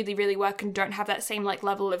fight and really, really work and don't have that same like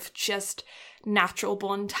level of just natural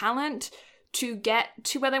born talent to get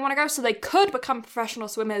to where they want to go. So they could become professional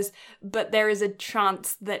swimmers, but there is a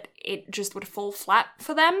chance that it just would fall flat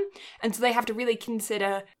for them. And so they have to really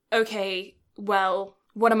consider, okay, well,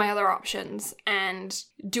 what are my other options? And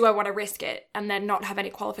do I want to risk it and then not have any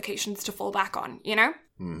qualifications to fall back on, you know?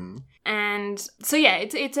 Mm-hmm. And so, yeah,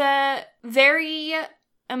 it's a very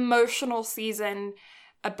emotional season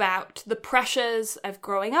about the pressures of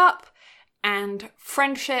growing up and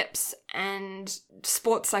friendships and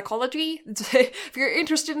sports psychology. If you're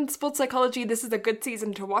interested in sports psychology, this is a good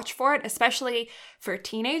season to watch for it, especially for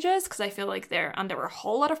teenagers, because I feel like they're under a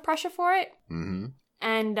whole lot of pressure for it. Mm-hmm.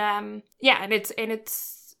 And it's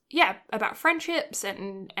about friendships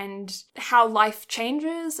and how life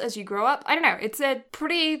changes as you grow up. I don't know. It's a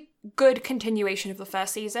pretty good continuation of the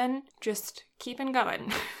first season. Just keeping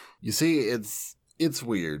going. You see, it's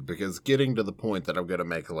weird because getting to the point that I'm going to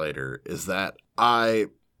make later is that I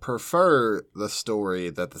prefer the story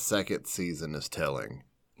that the second season is telling.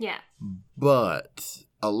 Yeah. But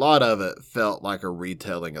a lot of it felt like a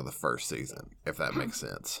retelling of the first season, if that makes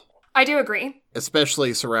sense. I do agree.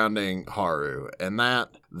 Especially surrounding Haru. And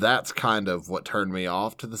that's kind of what turned me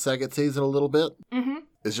off to the second season a little bit. Mm-hmm.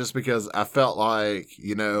 It's just because I felt like,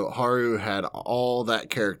 Haru had all that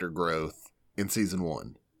character growth in season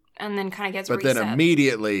 1. And then kind of gets reset. But then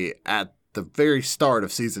immediately at the very start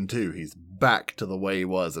of season 2, he's back to the way he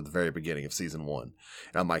was at the very beginning of season 1. And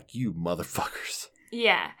I'm like, you motherfuckers.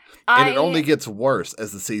 Yeah. And it only gets worse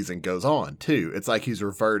as the season goes on, too. It's like he's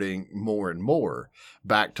reverting more and more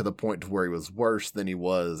back to the point to where he was worse than he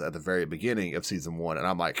was at the very beginning of season 1. And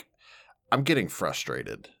I'm like, I'm getting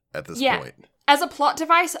frustrated at this point. As a plot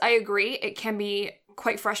device, I agree. It can be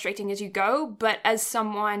quite frustrating as you go. But as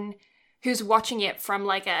someone who's watching it from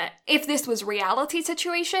like if this was reality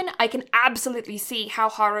situation, I can absolutely see how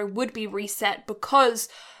Haru would be reset because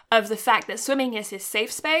of the fact that swimming is his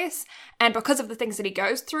safe space, and because of the things that he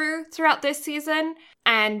goes throughout this season,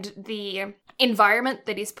 and the environment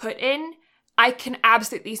that he's put in, I can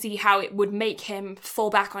absolutely see how it would make him fall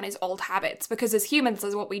back on his old habits, because as humans,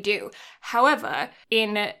 that's what we do. However,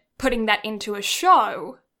 in putting that into a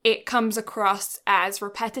show, it comes across as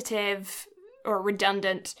repetitive or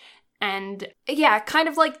redundant, and yeah, kind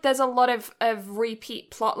of like there's a lot of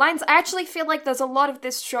repeat plot lines. I actually feel like there's a lot of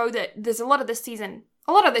this season,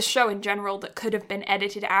 a lot of this show in general that could have been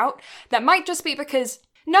edited out. That might just be because...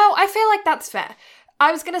 No, I feel like that's fair.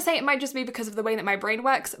 I was going to say it might just be because of the way that my brain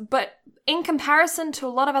works, but in comparison to a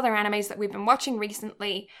lot of other animes that we've been watching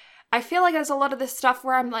recently, I feel like there's a lot of this stuff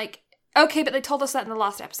where I'm like, okay, but they told us that in the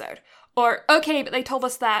last episode. Or, okay, but they told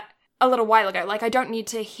us that a little while ago. Like, I don't need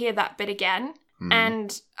to hear that bit again. Mm.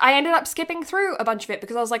 And I ended up skipping through a bunch of it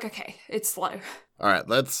because I was like, okay, it's slow. All right,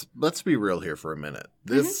 let's be real here for a minute.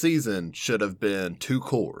 This season should have been 2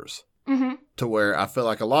 cores. Mm-hmm. To where I feel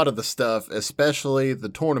like a lot of the stuff, especially the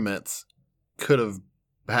tournaments, could have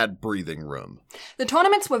had breathing room. The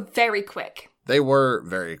tournaments were very quick. They were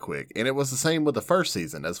very quick. And it was the same with the first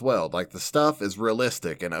season as well. Like, the stuff is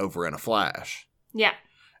realistic and over in a flash. Yeah.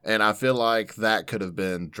 And I feel like that could have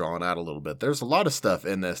been drawn out a little bit. There's a lot of stuff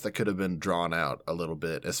in this that could have been drawn out a little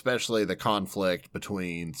bit, especially the conflict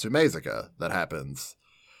between Tsumezuka that happens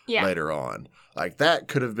later on. Like, that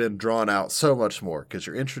could have been drawn out so much more because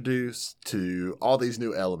you're introduced to all these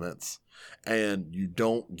new elements and you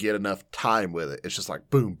don't get enough time with it. It's just like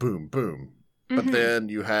boom, boom, boom. Mm-hmm. But then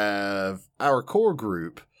you have our core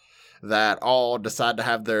group that all decide to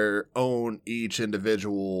have their own each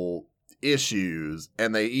individual issues,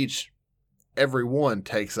 and every one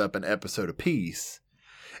takes up an episode apiece,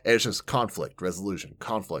 and it's just conflict resolution,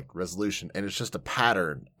 and it's just a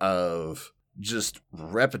pattern of just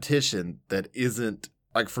repetition that isn't,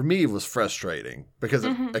 like, for me, was frustrating because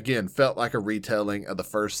it, again, felt like a retelling of the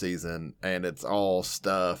first season, and it's all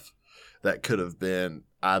stuff that could have been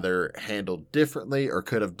either handled differently or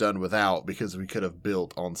could have done without because we could have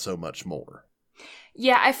built on so much more.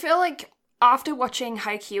 Yeah, I feel like after watching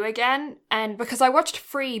Haikyuu again, and because I watched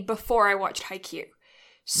Free before I watched Haikyuu,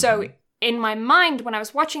 so in my mind, when I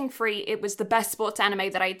was watching Free, it was the best sports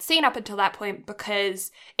anime that I'd seen up until that point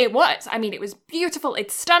because it was. I mean, it was beautiful,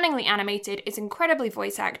 it's stunningly animated, it's incredibly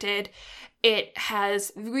voice acted, it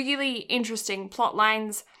has really interesting plot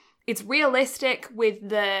lines, it's realistic with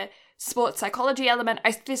the sports psychology element.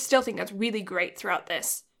 I still think that's really great throughout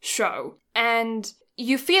this show. And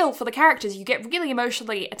you feel for the characters, you get really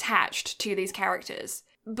emotionally attached to these characters.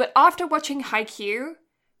 But after watching Haikyuu,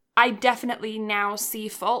 I definitely now see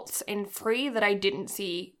faults in Free that I didn't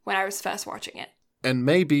see when I was first watching it. And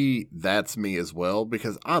maybe that's me as well,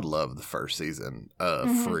 because I love the first season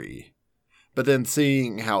of Free. But then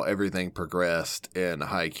seeing how everything progressed in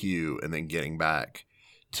Haikyuu and then getting back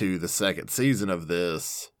to the second season of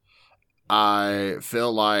this, I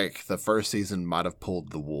feel like the first season might have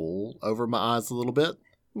pulled the wool over my eyes a little bit.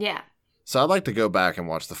 Yeah. So I'd like to go back and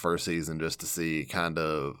watch the first season just to see kind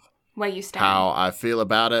of where you stand, how I feel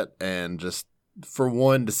about it, and just for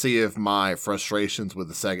one to see if my frustrations with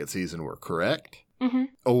the second season were correct,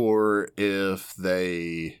 or if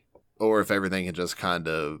everything can just kind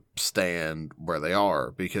of stand where they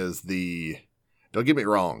are. Because don't get me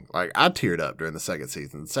wrong, like, I teared up during the second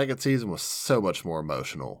season. The second season was so much more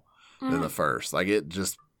emotional than the first. Like, it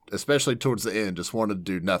just, especially towards the end, just wanted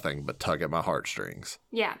to do nothing but tug at my heartstrings.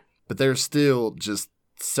 Yeah. But there's still just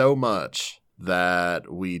so much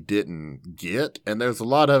that we didn't get, and there's a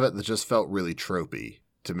lot of it that just felt really tropey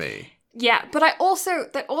to me. Yeah, but that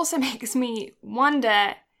also makes me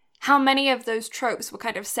wonder how many of those tropes were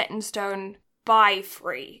kind of set in stone by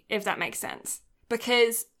Free, if that makes sense.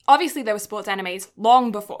 Because obviously there were sports animes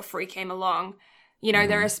long before Free came along. You know,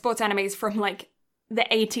 there are sports animes from, like, the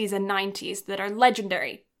 80s and 90s that are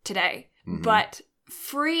legendary today. But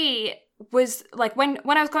Free was, like, when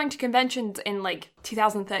I was going to conventions in, like,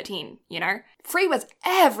 2013, you know, Free was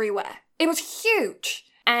everywhere. It was huge.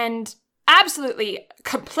 And absolutely,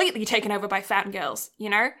 completely taken over by fangirls, you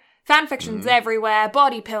know? Fanfictions everywhere,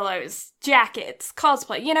 body pillows, jackets,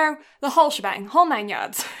 cosplay, you know, the whole shebang, whole 9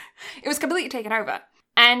 yards. It was completely taken over.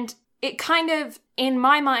 And it kind of, in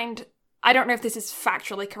my mind, I don't know if this is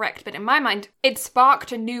factually correct, but in my mind, it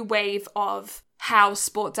sparked a new wave of how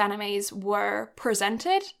sports animes were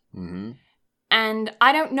presented. And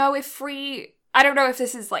I don't know if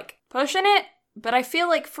this is, like, pushing it, but I feel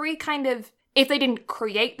like Free kind of, if they didn't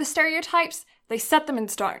create the stereotypes, they set them in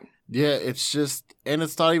stone. Yeah, it's just, and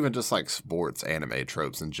it's not even just like sports anime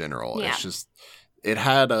tropes in general. Yeah. It's just, it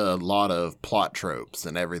had a lot of plot tropes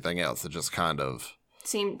and everything else that just kind of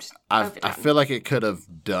seemed I feel like it could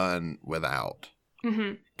have done without.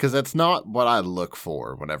 Because that's not what I look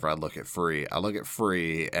for whenever I look at Free. I look at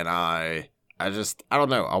Free and I don't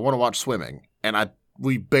know. I want to watch swimming, and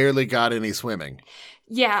we barely got any swimming.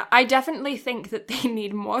 Yeah, I definitely think that they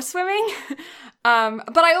need more swimming.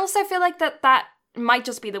 But I also feel like that might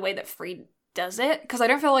just be the way that Free does it, because I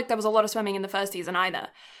don't feel like there was a lot of swimming in the first season either.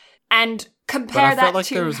 And but compare I that felt like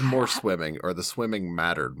to... there was more swimming, or the swimming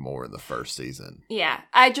mattered more in the first season. Yeah,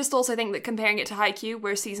 I just also think that comparing it to Haikyuu,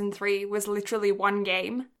 where season 3 was literally one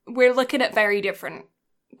game, we're looking at very different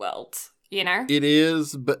worlds, you know? It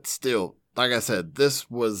is, but still, like I said, this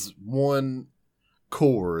was one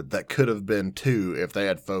core that could have been 2 if they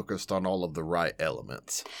had focused on all of the right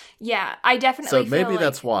elements. Yeah, I definitely So feel maybe like...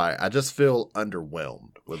 that's why. I just feel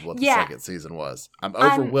underwhelmed with what the second season was. I'm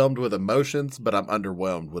overwhelmed with emotions, but I'm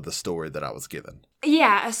underwhelmed with the story that I was given.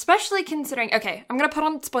 Yeah, especially considering... Okay, I'm going to put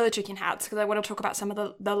on spoiler chicken hats because I want to talk about some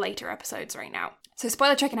of the later episodes right now. So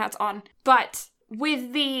spoiler chicken hats on. But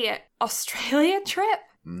with the Australia trip,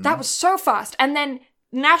 that was so fast. And then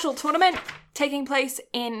national tournament taking place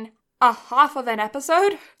in a half of an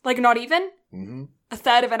episode, like not even a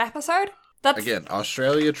third of an episode. That's... Again,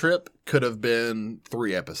 Australia trip could have been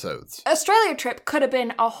 3 episodes. Australia trip could have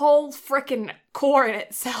been a whole freaking core in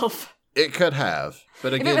itself. It could have,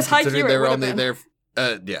 but again, if it was considering Haikyuu, they it were would only have been.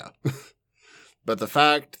 there, yeah. But the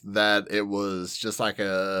fact that it was just like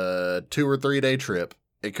a 2 or 3 day trip,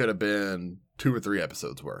 it could have been 2 or 3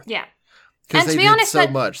 episodes worth. Yeah. Because And they to be did honest, so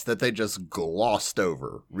that- much that they just glossed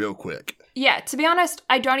over real quick. Yeah, to be honest,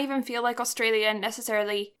 I don't even feel like Australia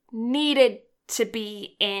necessarily needed to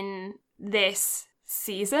be in this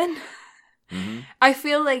season. I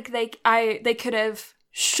feel like they could have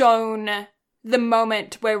shown the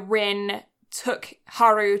moment where Rin took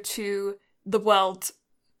Haru to the world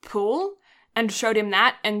pool and showed him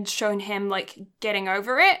that and shown him like getting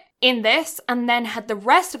over it in this, and then had the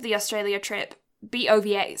rest of the Australia trip be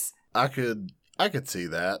OVAs. I could see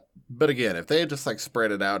that. But again, if they had just like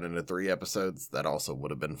spread it out into 3 episodes, that also would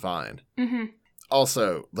have been fine.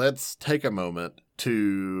 Also, let's take a moment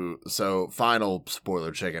so final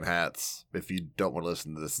spoiler chicken hats, if you don't want to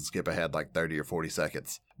listen to this and skip ahead like 30 or 40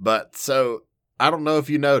 seconds. But so, I don't know if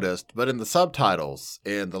you noticed, but in the subtitles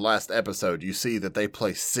in the last episode, you see that they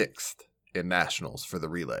placed 6th in nationals for the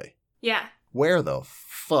relay. Yeah. Where the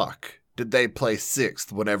fuck did they place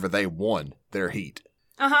 6th whenever they won their heat?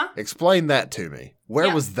 Explain that to me.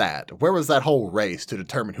 Where was that? Where was that whole race to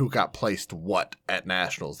determine who got placed what at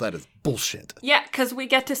nationals? That is bullshit. Yeah, because we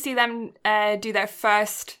get to see them do their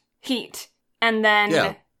first heat, and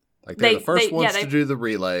then like they're the first ones to do the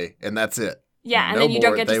relay, and that's it. Yeah, and then you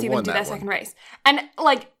don't get to see them do their second race. And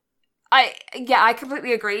like, I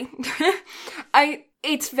completely agree. The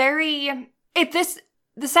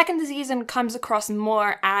second season comes across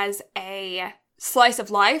more as a slice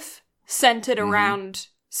of life centered around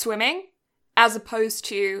swimming, as opposed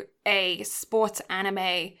to a sports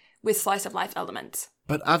anime with slice of life elements.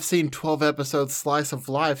 But I've seen 12 episodes slice of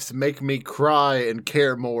life make me cry and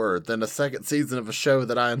care more than a second season of a show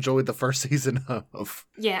that I enjoyed the first season of.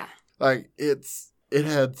 Yeah. Like, it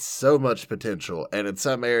had so much potential, and in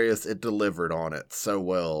some areas it delivered on it so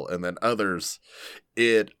well, and then others,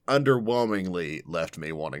 it underwhelmingly left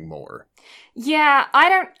me wanting more. Yeah,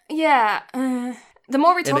 the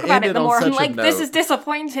more we talk about it, the more I'm like, this is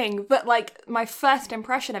disappointing. But like, my first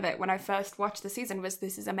impression of it when I first watched the season was,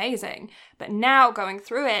 this is amazing. But now going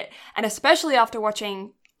through it, and especially after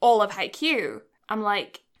watching all of Haikyuu, I'm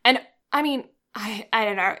like, and I mean, I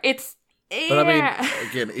don't know, it's... But I mean,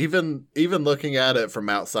 again, even looking at it from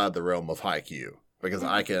outside the realm of Haikyuu, because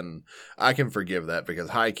I can forgive that,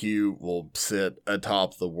 because Haikyuu will sit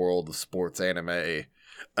atop the world of sports anime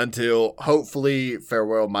until hopefully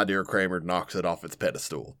Farewell My Dear Kramer knocks it off its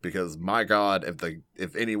pedestal. Because my God,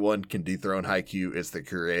 if anyone can dethrone Haikyuu, it's the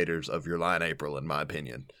creators of Your Lie in April, in my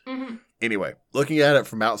opinion. Anyway, looking at it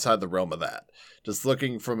from outside the realm of that, just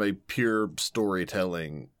looking from a pure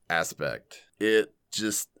storytelling aspect, it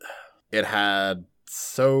had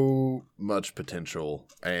so much potential,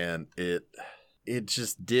 and it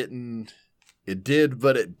just didn't. It did,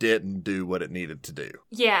 but it didn't do what it needed to do.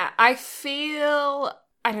 Yeah, I feel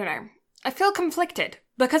conflicted,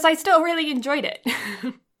 because I still really enjoyed it.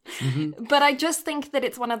 But I just think that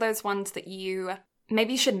it's one of those ones that you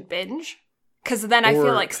maybe shouldn't binge, because then I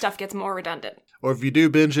feel like stuff gets more redundant. Or if you do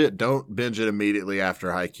binge it, don't binge it immediately after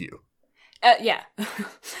Haikyuu. Yeah.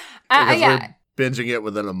 We're binging it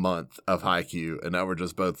within a month of Haikyuu, and now we're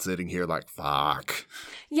just both sitting here like, fuck.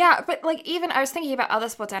 Yeah, but like, even I was thinking about other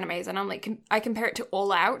sports animes, and I'm like, I compare it to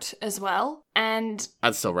All Out as well, and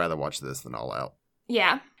I'd still rather watch this than All Out.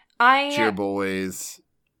 Yeah. Cheer Boys,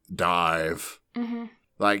 Dive.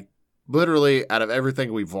 Like, literally, out of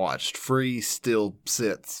everything we've watched, Free still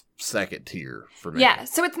sits second tier for me. Yeah,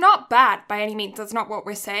 so it's not bad by any means. That's not what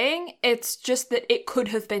we're saying. It's just that it could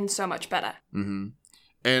have been so much better.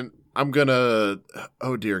 And I'm gonna,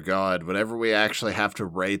 oh dear God, whenever we actually have to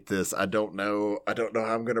rate this, I don't know how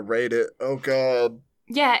I'm gonna rate it. Oh God.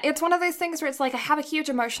 Yeah, it's one of those things where it's like I have a huge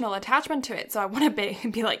emotional attachment to it, so I want to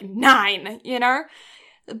be like 9, you know?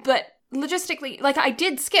 But logistically, like, I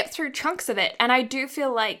did skip through chunks of it, and I do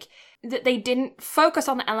feel like that they didn't focus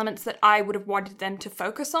on the elements that I would have wanted them to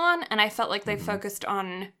focus on, and I felt like they focused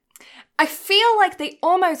on... I feel like they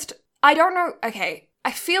almost... I don't know... Okay,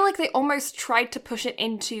 I feel like they almost tried to push it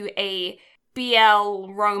into a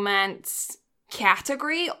BL romance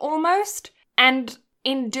category, almost, and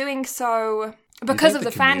in doing so... Because of the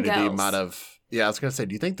fangirls. Might have, yeah, I was going to say,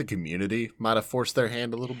 do you think the community might have forced their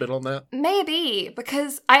hand a little bit on that? Maybe,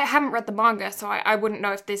 because I haven't read the manga, so I wouldn't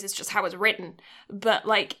know if this is just how it's written. But,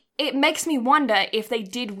 like, it makes me wonder if they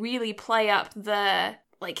did really play up the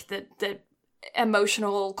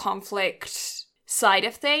emotional conflict side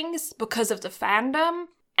of things because of the fandom.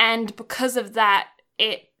 And because of that,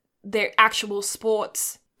 their actual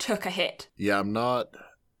sports took a hit. Yeah, I'm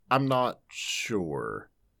not sure.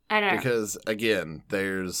 I know. Because, again,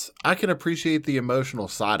 I can appreciate the emotional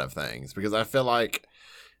side of things because I feel like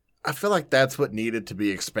that's what needed to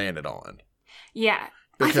be expanded on. Yeah.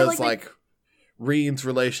 Because, like Reen's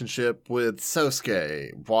relationship with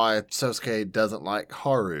Sosuke, why Sosuke doesn't like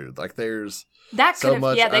Haru. Like, there's so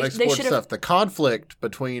much unexplored stuff. The conflict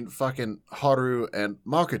between fucking Haru and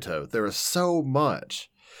Makoto, there was so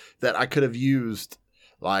much that I could have used,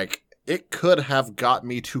 like, it could have got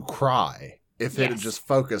me to cry. If it had just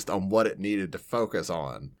focused on what it needed to focus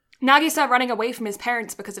on. Nagisa running away from his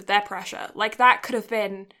parents because of their pressure. Like, that could have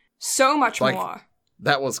been so much more.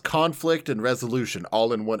 That was conflict and resolution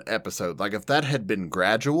all in one episode. Like, if that had been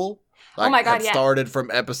gradual, like, oh my God, started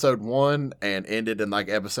from episode 1 and ended in, like,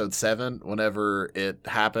 episode 7, whenever it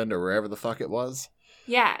happened or wherever the fuck it was.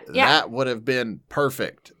 Yeah. That would have been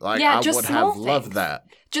perfect. Like, I would have loved that.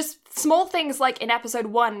 Just small things like in episode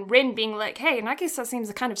 1, Rin being like, hey, Nagisa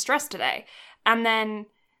seems kind of stressed today. And then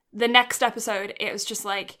the next episode, it was just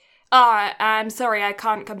like, I'm sorry, I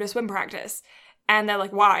can't come to swim practice. And they're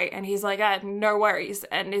like, why? And he's like, no worries,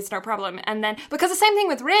 and it's no problem. And then, because the same thing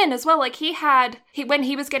with Rin as well, like, when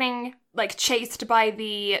he was getting, like, chased by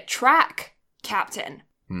the track captain,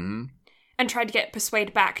 and tried to get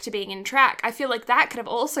persuaded back to being in track, I feel like that could have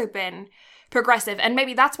also been progressive. And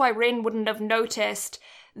maybe that's why Rin wouldn't have noticed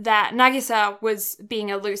that Nagisa was being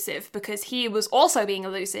elusive, because he was also being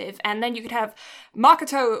elusive. And then you could have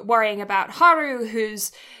Makoto worrying about Haru,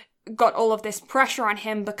 who's got all of this pressure on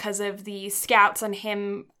him because of the scouts and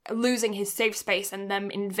him losing his safe space and them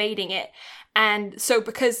invading it. And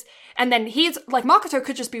then he's like, Makoto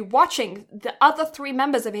could just be watching the other 3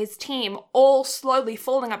 members of his team all slowly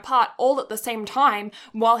falling apart all at the same time,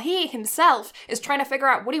 while he himself is trying to figure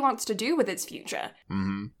out what he wants to do with his future.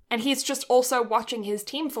 Mm-hmm. And he's just also watching his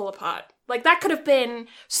team fall apart. Like, that could have been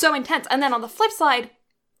so intense. And then on the flip side,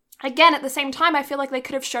 again, at the same time, I feel like they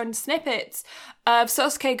could have shown snippets of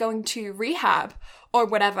Sosuke going to rehab or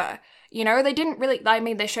whatever. You know, they didn't really, I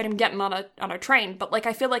mean, they showed him getting on a train, but, like,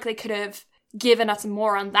 I feel like they could have given us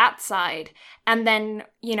more on that side. And then,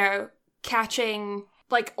 you know, catching,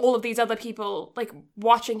 like, all of these other people, like,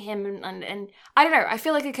 watching him and I don't know, I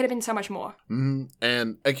feel like it could have been so much more.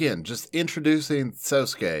 And again, just introducing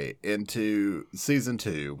Sosuke into season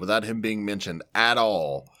 2 without him being mentioned at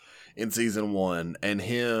all in season 1, and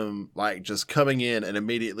him, like, just coming in and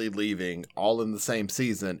immediately leaving all in the same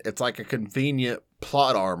season. It's like a convenient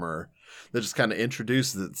plot armor that just kind of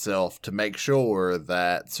introduces itself to make sure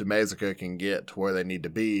that Tsumezuka can get to where they need to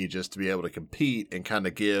be just to be able to compete, and kind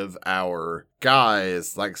of give our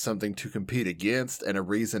guys, like, something to compete against and a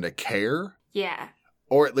reason to care. Yeah.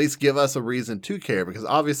 Or at least give us a reason to care, because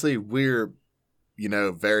obviously we're, you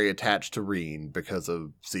know, very attached to Reen because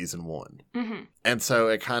of season 1. Mm-hmm. And so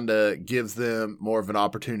it kind of gives them more of an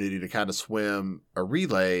opportunity to kind of swim a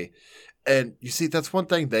relay. And you see, that's one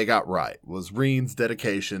thing they got right, was Reen's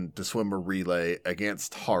dedication to swim a relay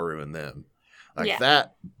against Haru and them. Like,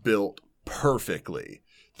 that built perfectly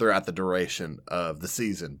throughout the duration of the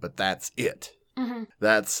season, but that's it. Mm-hmm.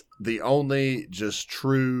 That's the only just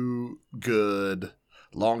true, good,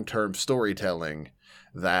 long-term storytelling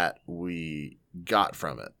that we got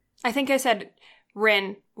from it. I think I said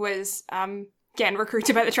Rin was, getting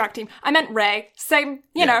recruited by the track team. I meant Ray. Same,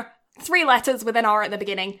 you know, 3 letters with an R at the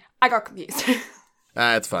beginning. I got confused.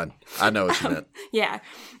 It's fine. I know what you meant. Yeah.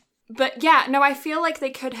 But yeah, no, I feel like they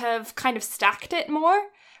could have kind of stacked it more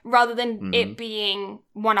rather than it being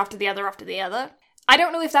one after the other after the other. I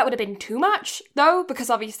don't know if that would have been too much, though, because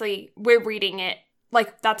obviously we're reading it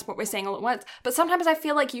like that's what we're saying all at once. But sometimes I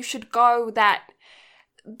feel like you should go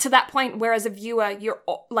to that point where as a viewer you're,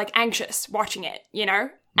 like, anxious watching it, you know?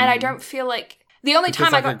 And I don't feel like The only because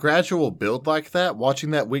time I got a gradual build like that,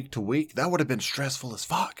 watching that week to week, that would have been stressful as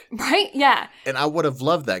fuck. Right? Yeah. And I would have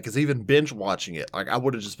loved that because even binge watching it, like I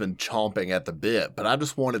would have just been chomping at the bit. But I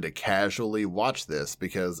just wanted to casually watch this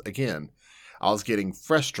because, again, I was getting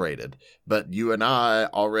frustrated. But you and I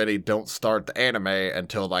already don't start the anime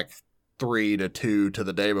until like 3 to 2 to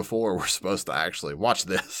the day before we're supposed to actually watch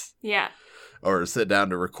this. Yeah. Or sit down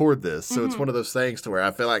to record this. So it's one of those things to where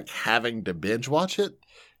I feel like having to binge watch it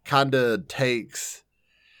kind of took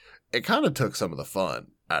some of the fun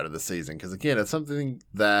out of the season. Because again, it's something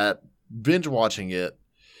that binge watching it,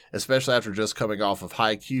 especially after just coming off of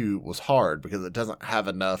Haikyuu, was hard because it doesn't have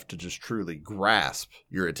enough to just truly grasp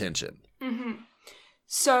your attention. Mm-hmm.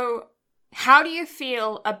 So how do you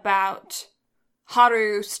feel about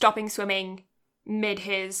Haru stopping swimming mid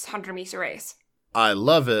his 100-meter race? I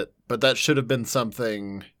love it, but that should have been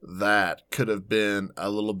something that could have been a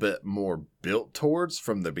little bit more built towards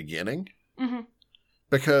from the beginning. Mm-hmm.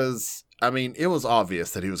 Because, I mean, it was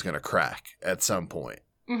obvious that he was going to crack at some point.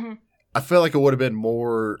 Mm-hmm. I feel like it would have been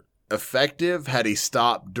more effective had he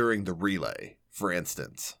stopped during the relay, for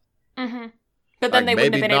instance. Mm-hmm. But then they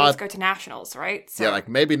wouldn't have been able to go to nationals, right? So. Yeah, like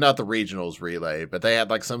maybe not the regionals relay, but they had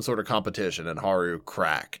like some sort of competition and Haru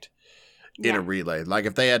cracked in a relay. Like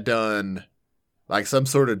if they had done like some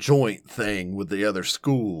sort of joint thing with the other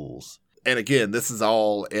schools. And again, this is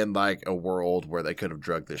all in like a world where they could have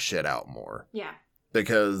drugged this shit out more. Yeah.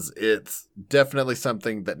 Because it's definitely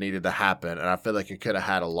something that needed to happen, and I feel like it could have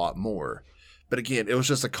had a lot more. But again, it was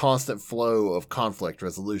just a constant flow of conflict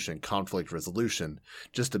resolution,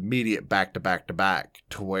 just immediate back to back to back,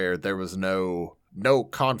 to where there was no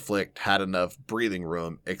conflict had enough breathing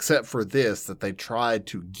room, except for this that they tried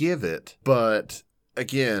to give it. But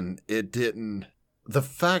again, it didn't. The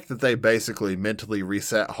fact that they basically mentally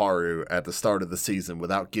reset Haru at the start of the season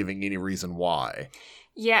without giving any reason why.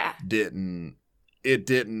 Yeah. It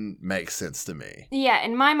didn't make sense to me. Yeah,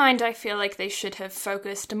 in my mind, I feel like they should have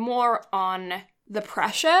focused more on the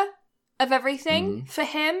pressure of everything for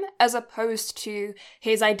him, as opposed to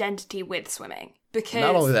his identity with swimming. Because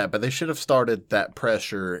not only that, but they should have started that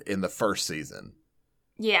pressure in the first season.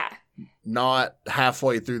 Yeah. Not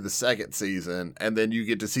halfway through the second season, and then you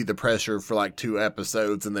get to see the pressure for like 2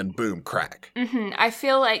 episodes, and then boom, crack. Mm-hmm. I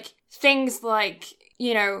feel like things like,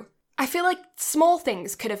 I feel like small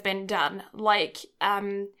things could have been done, like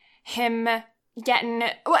him getting.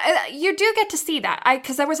 Well, you do get to see that,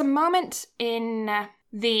 because there was a moment in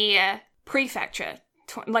the prefecture,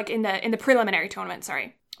 like in the preliminary tournament,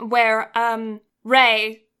 where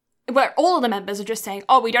where all of the members are just saying,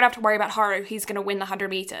 "Oh, we don't have to worry about Haru; he's going to win the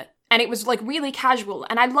 100-meter," and it was like really casual,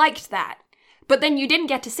 and I liked that. But then you didn't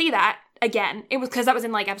get to see that again. It was because that was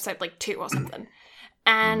in like episode 2 or something,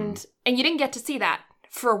 and you didn't get to see that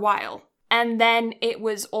for a while. And then it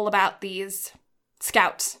was all about these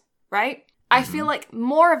scouts, right? I feel like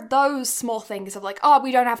more of those small things of like, oh,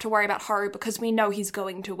 we don't have to worry about Haru because we know he's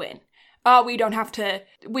going to win. Oh, we don't have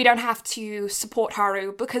to support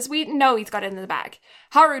Haru because we know he's got it in the bag.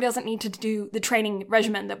 Haru doesn't need to do the training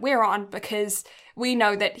regimen that we're on because we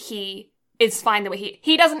know that he is fine the way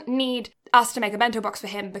he doesn't need us to make a bento box for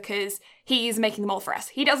him because he's making them all for us.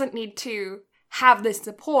 He doesn't need to have this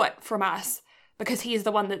support from us because he's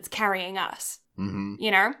the one that's carrying us, And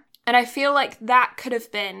I feel like that could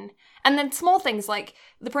have been, and then small things like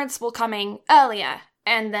the principal coming earlier,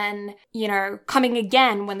 and then, coming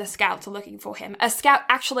again when the scouts are looking for him, a scout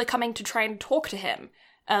actually coming to try and talk to him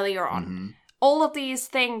earlier on. All of these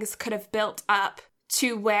things could have built up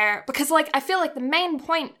to where, because I feel like the main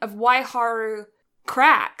point of why Haru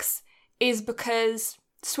cracks is because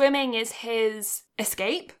swimming is his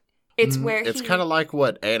escape. It's where it's kind of like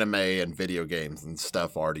what anime and video games and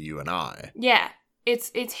stuff are to you and I. Yeah, it's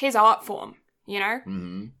his art form,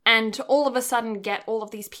 And to all of a sudden get all of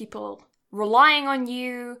these people relying on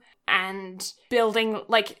you and building,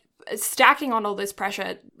 stacking on all this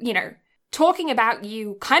pressure, talking about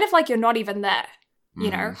you kind of like you're not even there.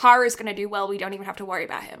 Haru's going to do well, we don't even have to worry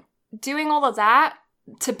about him. Doing all of that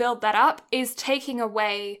to build that up is taking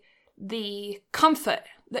away the comfort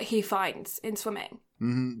that he finds in swimming.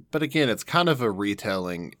 But again, it's kind of a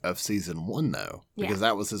retelling of season 1, though, because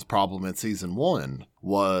that was his problem in season 1,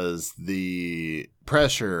 was the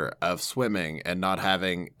pressure of swimming and not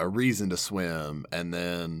having a reason to swim. And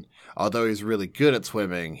then, although he's really good at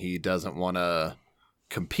swimming, he doesn't want to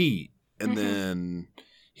compete. And then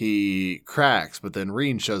he cracks, but then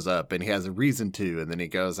Rin shows up and he has a reason to. And then he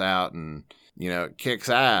goes out and, kicks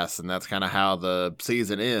ass. And that's kind of how the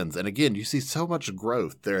season ends. And again, you see so much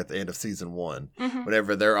growth there at the end of season 1.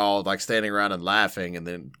 Whenever they're all standing around and laughing and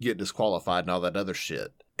then get disqualified and all that other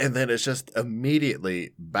shit. And then it's just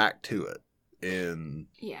immediately back to it. in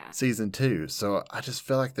season 2. So I just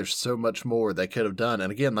feel like there's so much more they could have done.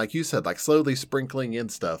 And again, like you said, like slowly sprinkling in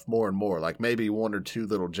stuff more and more, like maybe 1 or 2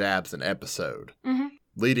 little jabs an episode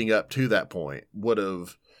leading up to that point would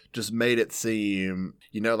have just made it seem,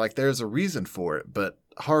 like there's a reason for it. But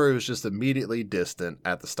Haru is just immediately distant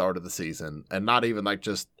at the start of the season, and not even like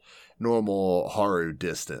just normal Haru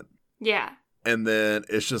distant. Yeah. And then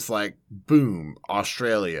it's just like, boom,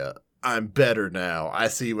 Australia. I'm better now. I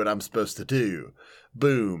see what I'm supposed to do.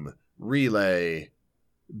 Boom, relay.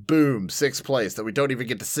 Boom, 6th place that we don't even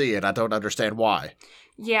get to see, and I don't understand why.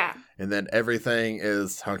 Yeah. And then everything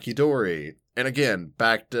is hunky-dory. And again,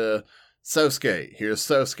 back to Sosuke. Here's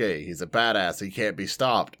Sosuke. He's a badass. He can't be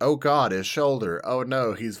stopped. Oh god, his shoulder. Oh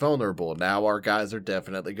no, he's vulnerable. Now our guys are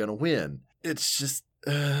definitely going to win. It's just...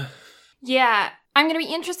 Yeah. I'm going to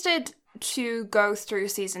be interested to go through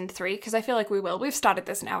season 3, because I feel like we will. We've started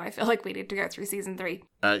this now. I feel like we need to go through season 3.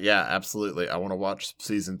 Yeah, absolutely. I want to watch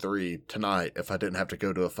season 3 tonight if I didn't have to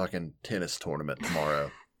go to a fucking tennis tournament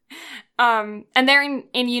tomorrow. And they're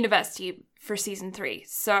in university for season 3.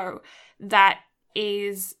 So that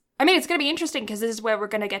is... I mean, it's going to be interesting because this is where we're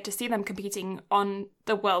going to get to see them competing on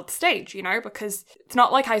the world stage, because it's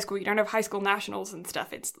not like high school. You don't have high school nationals and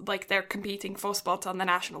stuff. It's like they're competing for spots on the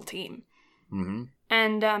national team. Mm-hmm.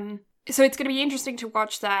 And so it's going to be interesting to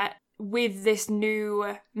watch that with this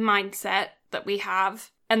new mindset that we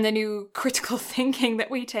have and the new critical thinking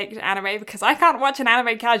that we take to anime, because I can't watch an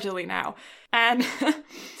anime casually now. And...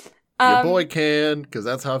 Your boy can, because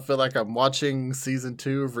that's how I feel like I'm watching season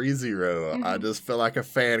 2 of ReZero. Mm-hmm. I just feel like a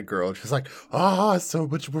fangirl. Just like, so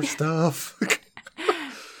much more stuff.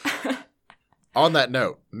 On that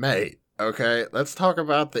note, mate, okay, let's talk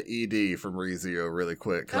about the ED from ReZero really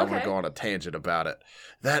quick, because I want to go on a tangent about it.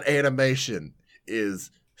 That animation is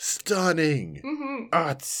stunning. Mm-hmm. Oh,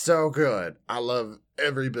 it's so good. I love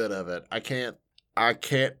every bit of it. I can't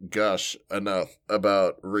gush enough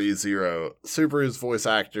about ReZero. Subaru's voice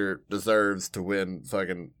actor deserves to win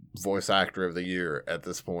fucking voice actor of the year at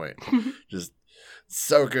this point. Just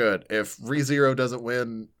so good. If ReZero doesn't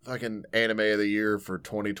win fucking anime of the year for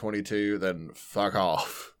 2022, then fuck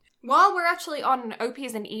off. While we're actually on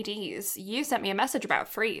OPs and EDs, you sent me a message about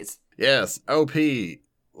Freeze. Yes, OP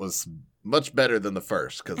was much better than the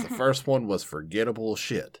first, because the first one was forgettable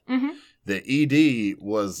shit. Mm-hmm. The ED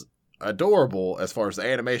was adorable as far as the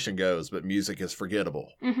animation goes, but music is forgettable.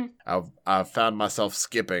 Mm-hmm. I've found myself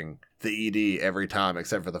skipping the ED every time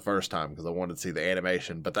except for the first time because I wanted to see the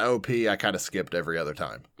animation, but the OP I kind of skipped every other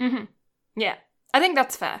time. Mm-hmm. Yeah, I think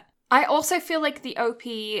that's fair. I also feel like the OP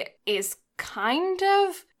is kind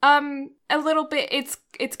of a little bit,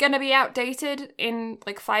 it's gonna be outdated in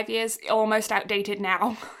like 5 years, almost outdated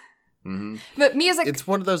now. Mm-hmm. But music... It's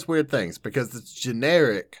one of those weird things because it's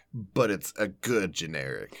generic, but it's a good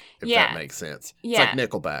generic, if that makes sense. Yeah. It's like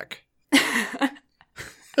Nickelback.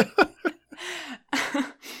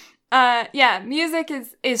 Music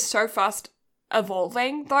is so fast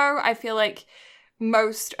evolving, though. I feel like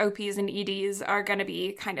most OPs and EDs are going to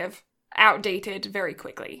be kind of outdated very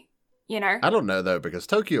quickly, I don't know, though, because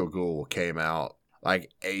Tokyo Ghoul came out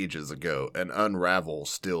like ages ago, and Unravel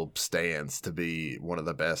still stands to be one of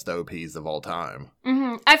the best OPs of all time.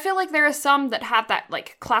 Mm-hmm. I feel like there are some that have that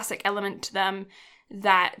like classic element to them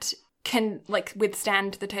that can like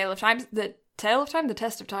withstand the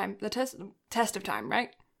test of time, right?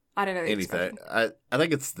 I don't know the anything. I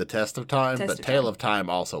think it's the test of time, but Tale of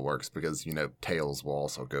Time also works because Tales will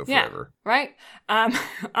also go forever. Yeah, right.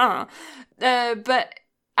 But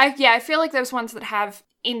I feel like those ones that have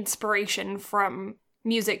inspiration from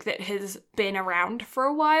music that has been around for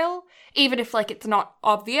a while, even if like it's not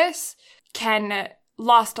obvious, can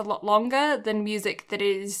last a lot longer than music that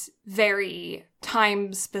is very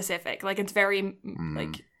time specific. Like it's very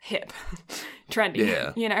like hip, trendy.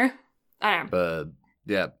 Yeah. I don't know. But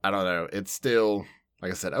yeah, I don't know. It's still,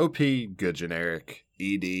 like I said, OP, good generic.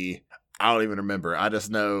 ED, I don't even remember. I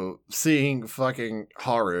just know seeing fucking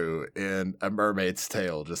Haru in A Mermaid's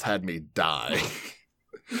Tale just had me die.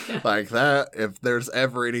 Yeah. Like that, if there's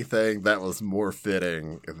ever anything that was more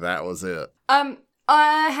fitting, that was it. I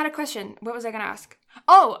had a question. What was I going to ask?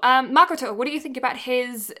 Oh, Makoto, what do you think about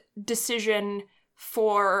his decision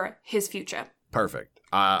for his future? Perfect.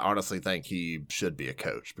 I honestly think he should be a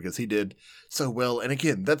coach because he did so well. And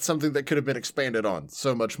again, that's something that could have been expanded on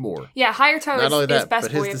so much more. Yeah, Hayato is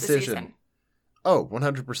best boy of the season. Oh,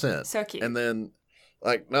 100%. So cute. And then,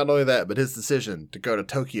 like, not only that, but his decision to go to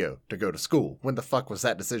Tokyo, to go to school. When the fuck was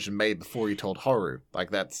that decision made before he told Haru?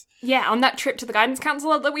 Like, that's... Yeah, on that trip to the guidance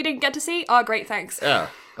counselor that we didn't get to see? Oh, great, thanks. Yeah,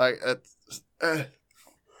 like,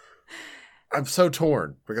 I'm so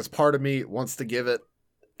torn because part of me wants to give it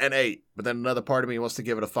an 8, but then another part of me wants to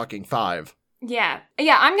give it a fucking 5. Yeah.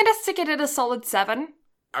 Yeah, I'm gonna stick it at a solid 7.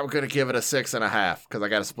 I'm gonna give it a 6.5, because I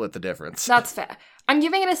gotta split the difference. That's fair. I'm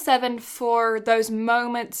giving it a 7 for those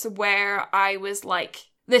moments where I was like,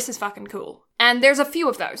 this is fucking cool. And there's a few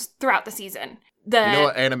of those throughout the season. You know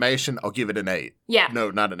what, animation, I'll give it an 8. Yeah. No,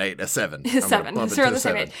 not an 8, a 7. 7. It's around the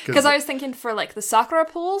same 8. Because I was thinking for, like, the Sakura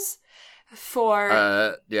pools,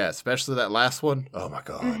 for... yeah, especially that last one. Oh my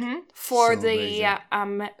god. Mm-hmm. For so the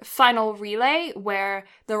final relay, where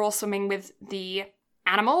they're all swimming with the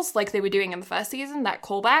animals, like they were doing in the first season, that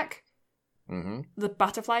callback. Mm-hmm. The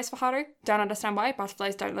butterflies for Haru. Don't understand why.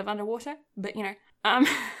 Butterflies don't live underwater, but, you know. I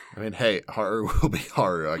mean, hey, Haru will be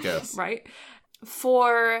Haru, I guess. Right.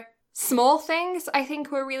 For... small things, I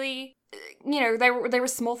think, were really, you know, they were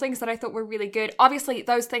small things that I thought were really good. Obviously,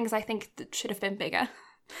 those things I think that should have been bigger.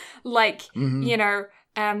 Like, you know,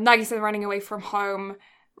 Nagisa running away from home,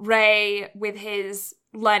 Rei with his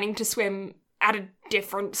learning to swim at a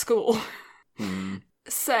different school,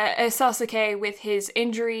 Sasuke with his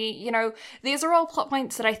injury, you know, these are all plot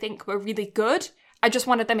points that I think were really good. I just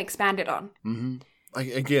wanted them expanded on. Mm-hmm. Like,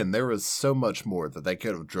 again, there was so much more that they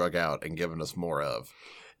could have drug out and given us more of.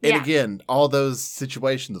 And again, all those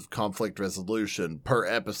situations of conflict resolution per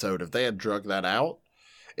episode, if they had drug that out,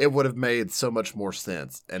 it would have made so much more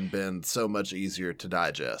sense and been so much easier to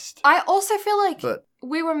digest. I also feel like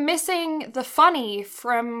we were missing the funny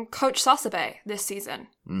from Coach Sasabe this season.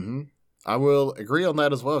 Mm-hmm. I will agree on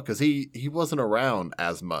that as well, because he wasn't around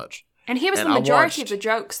as much. And he was the majority of the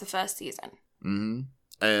jokes the first season. Mm-hmm.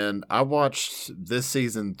 And I watched this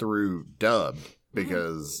season through dubbed,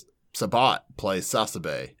 because... Sabat plays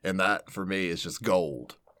Sasabe, and that for me is just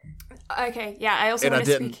gold. Okay, yeah, I also want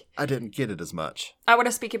to speak. I didn't get it as much. I want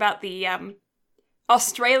to speak about the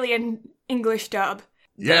Australian English dub.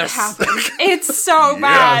 Yes, that happened. It's so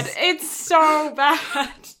bad. It's so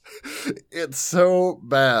bad. It's so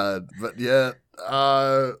bad, but yet,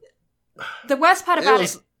 the worst part about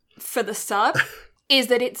it for the sub is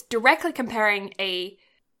that it's directly comparing a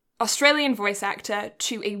Australian voice actor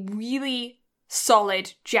to a really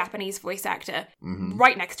solid Japanese voice actor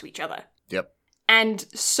right next to each other. Yep. And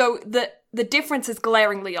so the difference is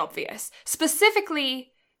glaringly obvious.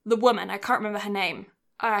 Specifically, the woman. I can't remember her name.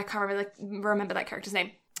 I can't remember that character's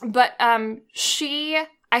name. But she,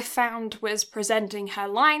 I found, was presenting her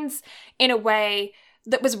lines in a way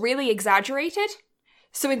that was really exaggerated.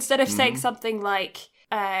 So instead of saying something like,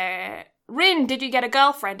 Rin, did you get a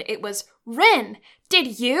girlfriend? It was, Rin,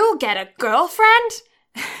 did you get a girlfriend?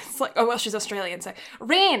 It's like, oh, well, she's Australian, so,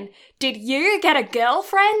 Rin, did you get a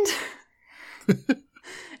girlfriend?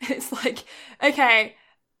 It's like, okay,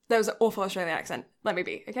 that was an awful Australian accent. Let me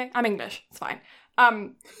be, okay? I'm English. It's fine.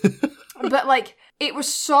 But, like, it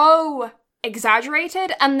was so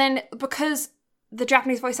exaggerated, and then because the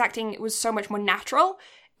Japanese voice acting was so much more natural,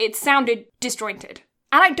 it sounded disjointed.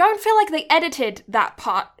 And I don't feel like they edited that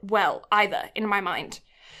part well, either, in my mind.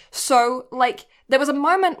 So, like, there was a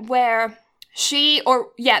moment where...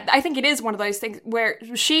 I think it is one of those things where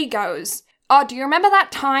she goes, oh, do you remember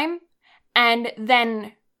that time? And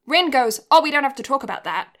then Rin goes, oh, we don't have to talk about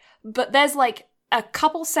that. But there's like a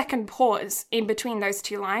couple second pause in between those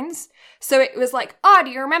two lines. So it was like, oh, do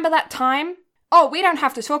you remember that time? Oh, we don't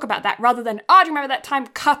have to talk about that. Rather than, oh, do you remember that time?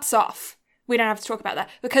 Cuts off. We don't have to talk about that.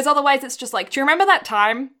 Because otherwise it's just like, do you remember that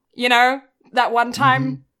time? You know, that one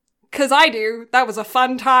time? Because I do. That was a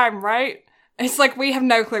fun time, right? It's like, we have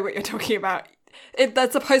no clue what you're talking about.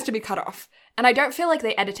 That's supposed to be cut off. And I don't feel like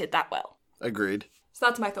they edited that well. Agreed. So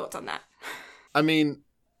that's my thoughts on that. I mean,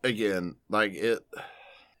 again, like,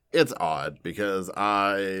 it's odd because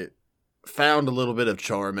I found a little bit of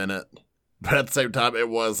charm in it. But at the same time, it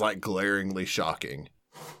was, like, glaringly shocking.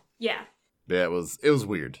 Yeah. Yeah, it was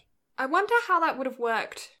weird. I wonder how that would have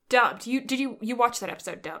worked dubbed. You watch that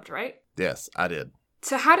episode dubbed, right? Yes, I did.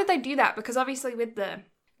 So how did they do that? Because obviously with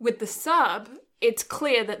the sub, it's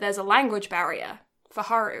clear that there's a language barrier for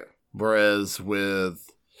Haru. Whereas with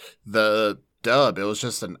the dub, it was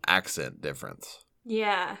just an accent difference.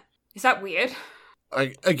 Yeah. Is that weird?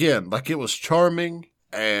 Again, like, it was charming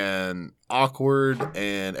and awkward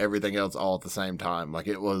and everything else all at the same time. Like,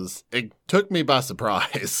 it took me by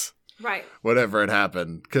surprise. Right. Whatever had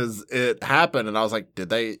happened. Because it happened and I was like, did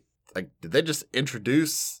they just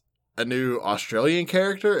introduce a new Australian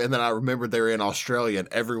character? And then I remembered they were in Australia and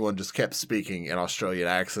everyone just kept speaking in Australian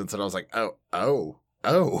accents. And I was like, oh.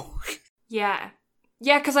 Yeah.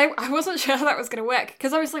 Yeah, because I wasn't sure how that was going to work.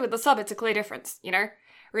 Because obviously with the sub, it's a clear difference, you know?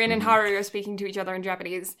 Rin and Haru are speaking to each other in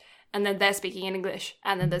Japanese, and then they're speaking in English,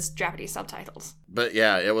 and then there's Japanese subtitles. But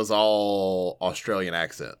yeah, it was all Australian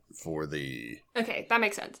accent for the... Okay, that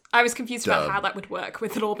makes sense. I was confused about how that would work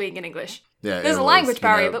with it all being in English. Yeah, there's a language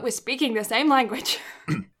barrier, but we're speaking the same language.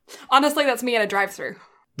 Honestly, that's me in a drive-thru.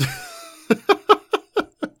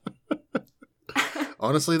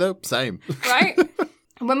 Honestly, though, same. Right?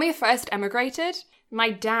 When we first emigrated, my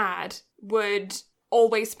dad would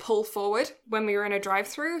always pull forward when we were in a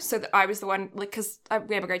drive-thru, so that I was the one, like, because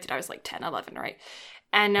we emigrated, I was like 10, 11, right?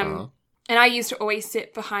 And and I used to always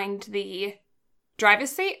sit behind the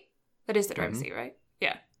driver's seat. That is the driver's seat, right?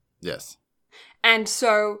 Yeah. Yes. And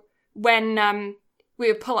so when we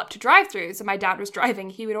would pull up to drive-thrus and my dad was driving,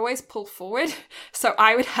 he would always pull forward, so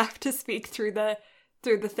I would have to speak through the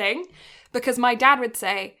thing, because my dad would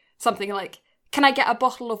say something like, "Can I get a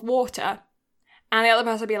bottle of water?" And the other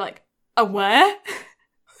person would be like, "A what?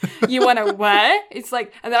 You want a what?" It's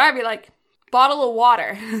like, and then I'd be like, "Bottle of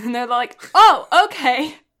water." And they're like, "Oh,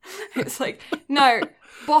 okay." It's like, "No,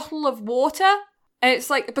 bottle of water." And it's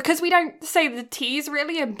like, because we don't say the T's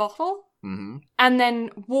really in bottle, and then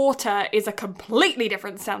water is a completely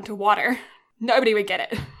different sound to water. Nobody would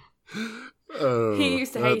get it. Oh, he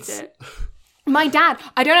used to hate it. My dad,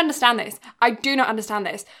 I don't understand this. I do not understand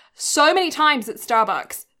this. So many times at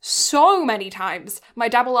Starbucks, so many times, my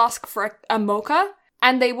dad will ask for a mocha,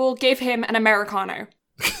 and they will give him an Americano.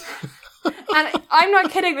 And I'm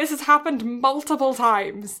not kidding, this has happened multiple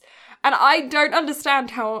times. And I don't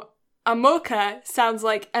understand how a mocha sounds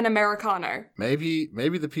like an Americano. Maybe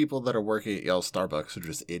the people that are working at y'all's Starbucks are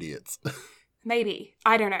just idiots. Maybe.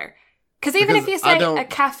 I don't know. Because even if you say a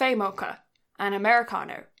cafe mocha, an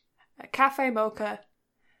Americano, a cafe mocha,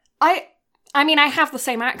 I mean, I have the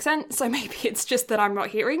same accent, so maybe it's just that I'm not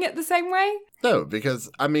hearing it the same way. No, because,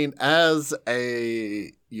 I mean, as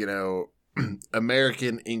a,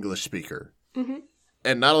 American English speaker,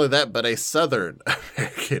 and not only that, but a Southern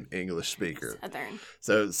American English speaker. Southern.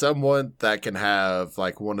 So someone that can have,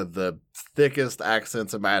 like, one of the thickest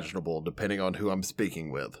accents imaginable, depending on who I'm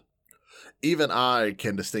speaking with. Even I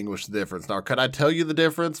can distinguish the difference. Now, could I tell you the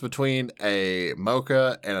difference between a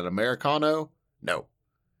mocha and an Americano? No.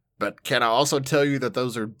 But can I also tell you that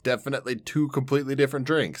those are definitely two completely different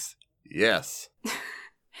drinks? Yes.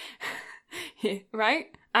 Right?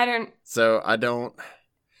 So I don't...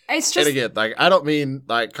 It's just... And again, like, I don't mean,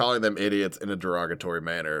 like, calling them idiots in a derogatory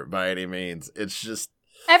manner by any means. It's just...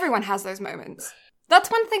 Everyone has those moments.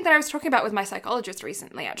 That's one thing that I was talking about with my psychologist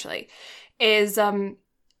recently, actually, is, when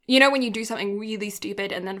you do something really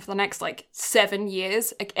stupid and then for the next, 7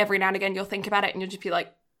 years, every now and again you'll think about it and you'll just be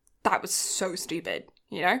like, that was so stupid,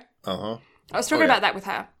 Uh-huh. I was talking about that with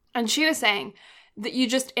her. And she was saying that you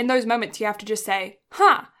just, in those moments, you have to just say,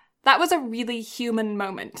 that was a really human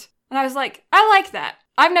moment. And I was like, I like that.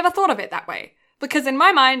 I've never thought of it that way. Because in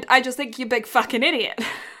my mind, I just think you big fucking idiot.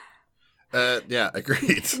 Yeah,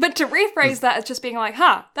 agreed. But to rephrase that as just being like,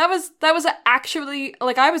 that was actually,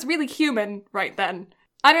 I was really human right then.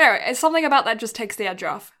 I don't know, it's something about that just takes the edge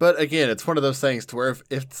off. But again, it's one of those things to where if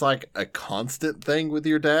it's like a constant thing with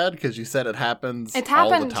your dad, because you said it happens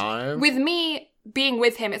all the time. With me being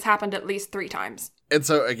with him, it's happened at least 3 times. And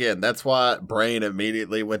so again, that's why brain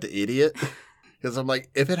immediately went to idiot. Because I'm like,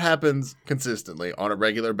 if it happens consistently on a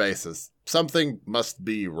regular basis, something must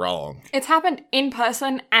be wrong. It's happened in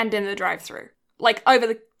person and in the drive-thru. Over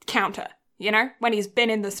the counter, when he's been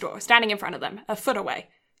in the store, standing in front of them, a foot away,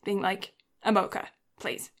 being like, a mocha,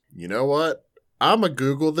 please. You know what? I'm going to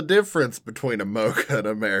Google the difference between a mocha and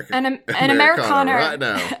Americano right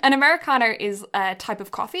now. An Americano is a type of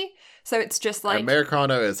coffee, so it's just like...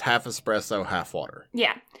 Americano is half espresso, half water.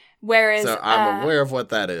 Yeah. Whereas... So I'm aware of what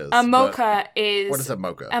that is. A mocha is... What is a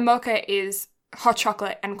mocha? A mocha is hot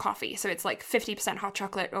chocolate and coffee. So it's 50% hot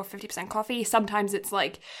chocolate or 50% coffee. Sometimes it's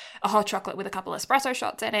a hot chocolate with a couple espresso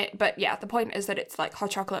shots in it. But yeah, the point is that it's hot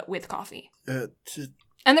chocolate with coffee.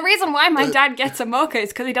 And the reason why my dad gets a mocha is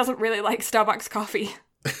because he doesn't really like Starbucks coffee.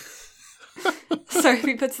 So if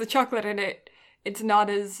he puts the chocolate in it, it's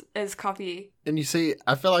not as coffee. And you see,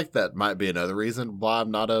 I feel like that might be another reason why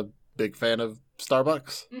I'm not a big fan of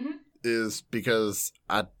Starbucks. Is because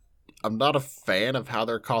I'm not a fan of how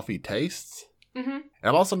their coffee tastes. And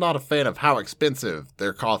I'm also not a fan of how expensive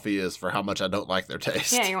their coffee is for how much I don't like their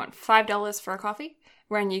taste. Yeah, you want $5 for a coffee?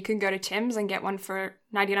 When you can go to Tim's and get one for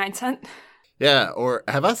 99 cents? Yeah, or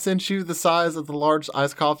have I sent you the size of the large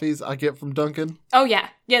iced coffees I get from Dunkin'? Oh, yeah.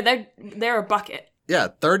 Yeah, they're a bucket. Yeah,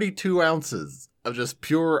 32 ounces of just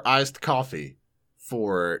pure iced coffee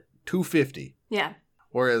for $2.50. Yeah.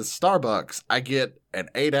 Whereas Starbucks, I get an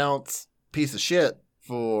 8-ounce piece of shit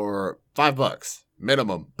for $5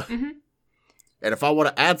 minimum. And if I want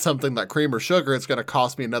to add something like cream or sugar, it's going to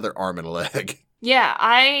cost me another arm and a leg. Yeah,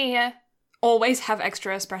 I always have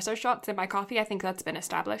extra espresso shots in my coffee. I think that's been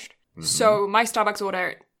established. Mm-hmm. So my Starbucks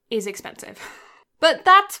order is expensive. But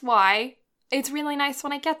that's why it's really nice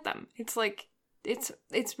when I get them. It's like, it's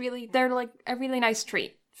really, they're like a really nice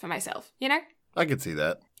treat for myself, you know? I can see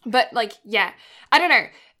that. But like, yeah, I don't know.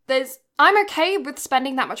 I'm okay with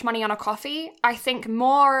spending that much money on a coffee. I think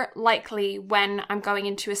more likely when I'm going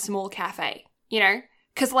into a small cafe, you know?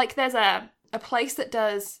 Because like there's a place that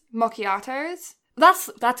does macchiatos.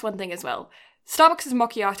 That's one thing as well. Starbucks'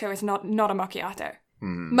 macchiato is not a macchiato.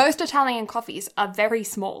 Mm-hmm. Most Italian coffees are very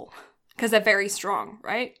small because they're very strong,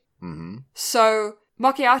 right? Mm-hmm. So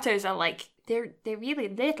macchiatos are like, they're really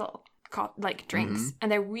little like drinks, mm-hmm.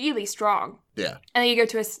 and they're really strong. Yeah. And then you go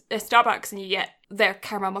to a Starbucks and you get their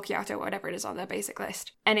caramel macchiato, whatever it is on their basic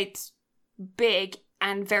list. And it's big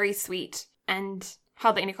and very sweet and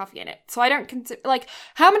hardly any coffee in it. So I don't consider, like,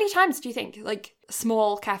 how many times do you think, like,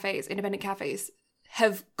 small cafes, independent cafes,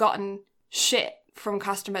 have gotten shit from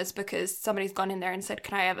customers because somebody's gone in there and said,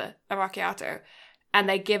 can I have a macchiato? And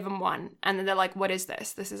they give them one, and then they're like, what is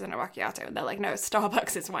this? This isn't a macchiato. And they're like, no,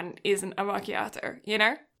 Starbucks' one isn't a macchiato, you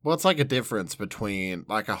know? Well, it's like a difference between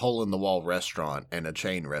like a hole-in-the-wall restaurant and a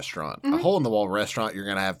chain restaurant. Mm-hmm. A hole-in-the-wall restaurant, you're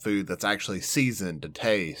going to have food that's actually seasoned to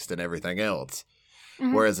taste and everything else.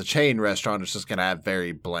 Mm-hmm. Whereas a chain restaurant is just going to have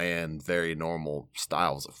very bland, very normal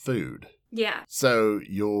styles of food. Yeah. So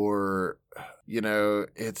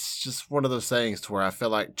it's just one of those things to where I feel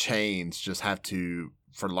like chains just have to,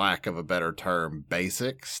 for lack of a better term,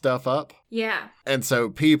 basic stuff up. Yeah. And so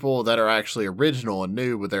people that are actually original and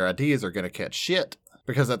new with their ideas are going to catch shit.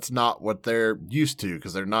 Because that's not what they're used to,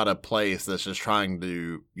 because they're not a place that's just trying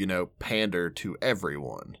to, pander to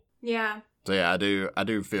everyone. Yeah. So yeah, I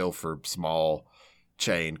do feel for small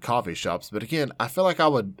chain coffee shops. But again, I feel like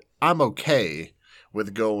I'm okay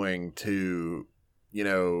with going to,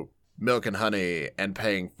 Milk and Honey and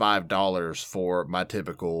paying $5 for my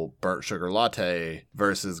typical burnt sugar latte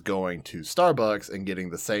versus going to Starbucks and getting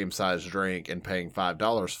the same size drink and paying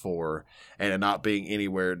 $5 for, and it not being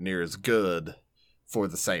anywhere near as good for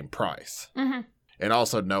the same price. Mm-hmm. And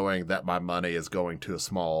also knowing that my money is going to a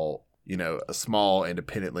small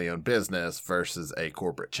independently owned business versus a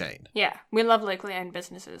corporate chain. Yeah, we love locally owned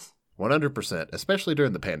businesses. 100%, especially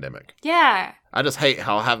during the pandemic. Yeah. I just hate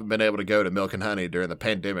how I haven't been able to go to Milk and Honey during the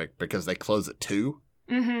pandemic because they close at 2.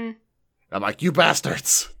 Mm-hmm. I'm like, you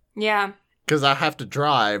bastards! Yeah. Because I have to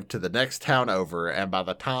drive to the next town over, and by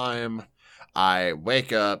the time I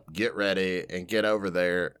wake up, get ready, and get over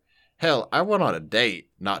there... Hell, I went on a date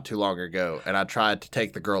not too long ago, and I tried to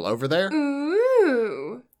take the girl over there.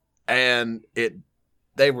 Ooh. And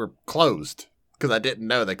they were closed, because I didn't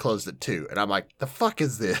know they closed at 2. And I'm like, the fuck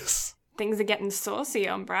is this? Things are getting saucy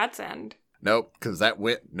on Brad's end. Nope, because that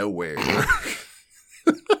went nowhere.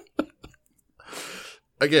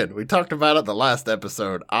 Again, we talked about it the last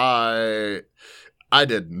episode. I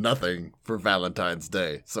did nothing for Valentine's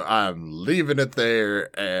Day, so I'm leaving it there,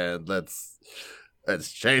 and let's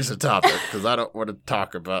change the topic, because I don't want to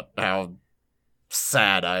talk about how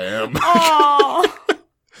sad I am. Aww.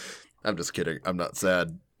 I'm just kidding. I'm not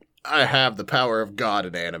sad. I have the power of God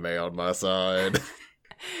and anime on my side.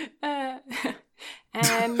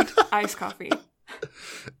 And iced coffee.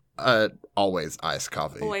 Always iced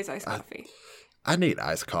coffee. Always iced coffee. I need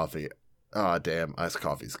iced coffee. Oh, damn. Iced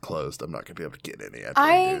coffee's closed. I'm not going to be able to get any after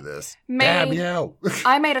we do this. Damn you.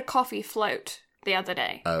 I made a coffee float the other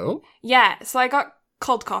day. Oh? Yeah, so I got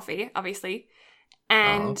cold coffee, obviously.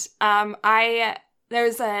 And there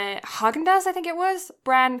was a Haagen-Dazs, I think it was,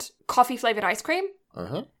 brand coffee-flavored ice cream.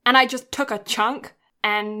 Uh-huh. And I just took a chunk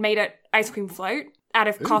and made an ice cream float out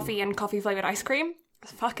of coffee and coffee-flavored ice cream. It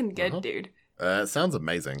was fucking good, dude. It sounds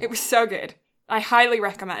amazing. It was so good. I highly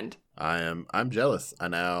recommend. I'm jealous. I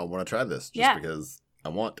now want to try this just because I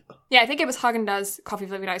want. Yeah, I think it was Haagen-Dazs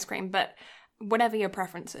coffee-flavored ice cream, but whatever your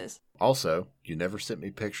preference is. Also, you never sent me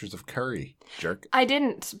pictures of curry, jerk. I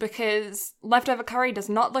didn't, because leftover curry does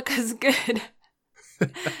not look as good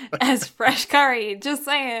as fresh curry. Just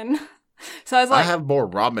saying. So I was like, I have more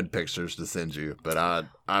ramen pictures to send you, but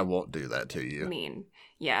I won't do that to you. Mean.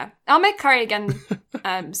 Yeah. I'll make curry again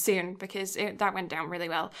soon, because that went down really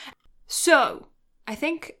well. So, I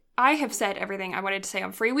think I have said everything I wanted to say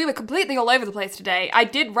on Free. We were completely all over the place today. I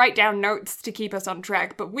did write down notes to keep us on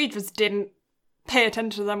track, but we just didn't pay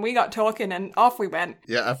attention to them. We got talking and off we went.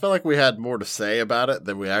 Yeah, I feel like we had more to say about it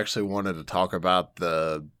than we actually wanted to talk about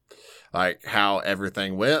how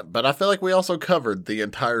everything went. But I feel like we also covered the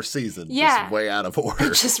entire season just way out of order.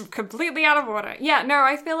 Just completely out of order. Yeah, no,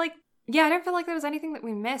 I feel like Yeah, I don't feel like there was anything that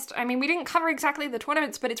we missed. I mean, we didn't cover exactly the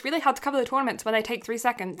tournaments, but it's really hard to cover the tournaments when they take 3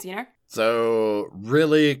 seconds, you know? So,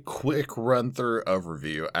 really quick run-through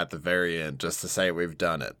overview at the very end, just to say we've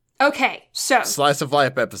done it. Okay, so... Slice of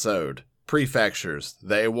Life episode. Prefectures.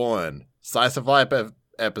 They won. Slice of Life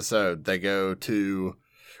episode. They go to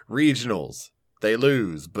regionals. They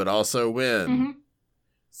lose, but also win. Mm-hmm.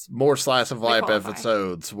 More Slice of Life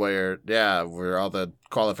episodes where all the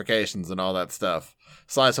qualifications and all that stuff.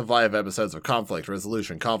 Slice of Life episodes of conflict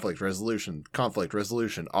resolution.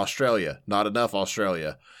 Australia, not enough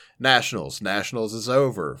Australia. Nationals is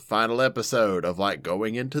over. Final episode of like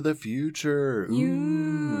going into the future.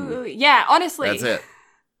 Ooh. Yeah, honestly.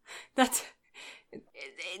 That's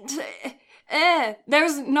it.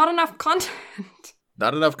 There's not enough content.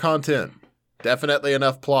 Not enough content. Definitely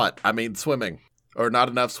enough plot. I mean, swimming. Or not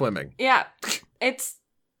enough swimming. Yeah.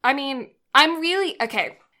 Okay.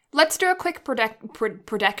 Let's do a quick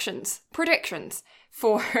predictions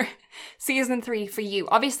for season 3 for you.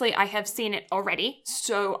 Obviously, I have seen it already,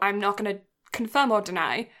 so I'm not going to confirm or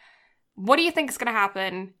deny. What do you think is going to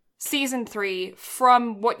happen season 3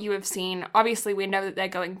 from what you have seen? Obviously, we know that they're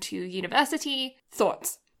going to university.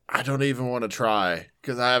 Thoughts? I don't even want to try,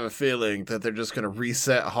 because I have a feeling that they're just going to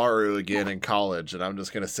reset Haru again in college, and I'm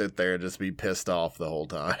just going to sit there and just be pissed off the whole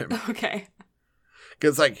time. Okay.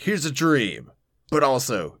 Because, like, here's a dream, but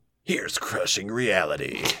also, here's crushing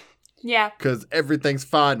reality. Yeah. Because everything's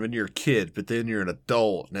fine when you're a kid, but then you're an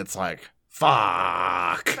adult, and it's like,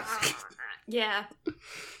 fuck. Yeah.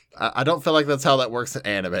 I don't feel like that's how that works in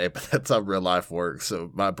anime, but that's how real life works,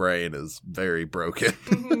 so my brain is very broken.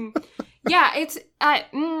 Mm-hmm. Yeah, it's... I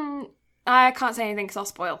can't say anything because I'll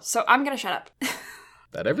spoil, so I'm going to shut up.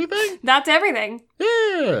 That everything? That's everything.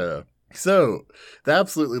 Yeah. So, the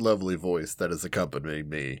absolutely lovely voice that has accompanied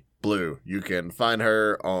me, Blue. You can find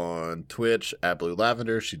her on Twitch at Blue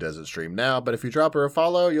Lavender. She doesn't stream now, but if you drop her a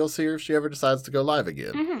follow, you'll see her if she ever decides to go live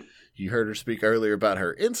again. Mm-hmm. You heard her speak earlier about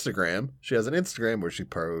her Instagram. She has an Instagram where she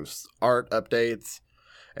posts art updates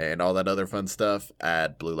and all that other fun stuff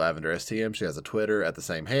at Blue Lavender STM. She has a Twitter at the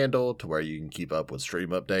same handle to where you can keep up with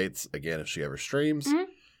stream updates, again, if she ever streams. Mm-hmm.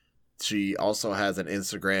 She also has an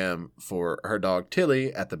Instagram for her dog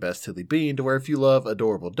Tilly at the Best Tilly Bean, to where if you love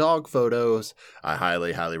adorable dog photos, I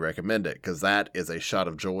highly, highly recommend it, because that is a shot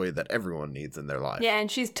of joy that everyone needs in their life. Yeah, and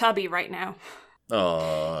she's tubby right now.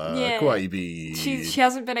 Aww, yeah. Kawaii. She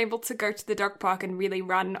hasn't been able to go to the dog park and really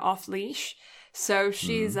run off leash, so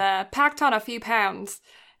she's packed on a few pounds.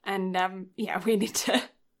 And, we need to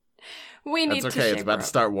That's okay, it's about to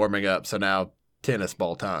start warming up, so now tennis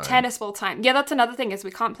ball time. Tennis ball time. Yeah, that's another thing, is we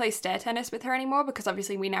can't play stair tennis with her anymore, because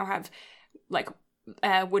obviously we now have,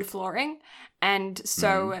 wood flooring. And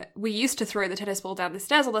so we used to throw the tennis ball down the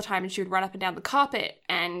stairs all the time, and she would run up and down the carpet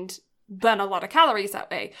and burn a lot of calories that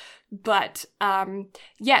way. But,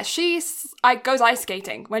 she goes ice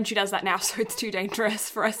skating when she does that now, so it's too dangerous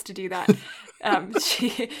for us to do that.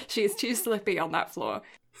 She is too slippy on that floor.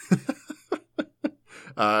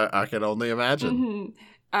 I can only imagine.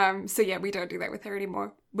 Mm-hmm. We don't do that with her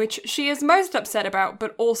anymore, which she is most upset about,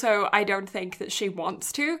 but also I don't think that she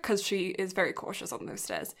wants to, because she is very cautious on those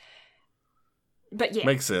stairs. But yeah.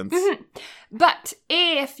 Makes sense. Mm-hmm. But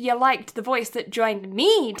if you liked the voice that joined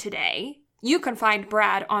me today, you can find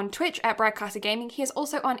Brad on Twitch at Brad Carter Gaming. He is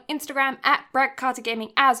also on Instagram at Brad Carter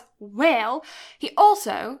Gaming as well. He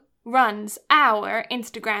also runs our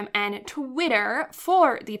Instagram and Twitter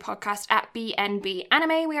for the podcast at BNB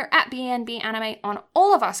Anime. We are at BNB Anime on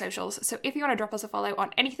all of our socials, so if you want to drop us a follow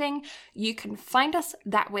on anything, you can find us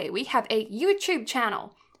that way. We have a YouTube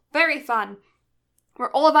channel, very fun,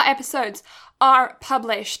 where all of our episodes are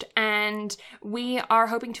published, and we are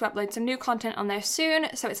hoping to upload some new content on there soon.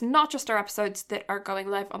 So it's not just our episodes that are going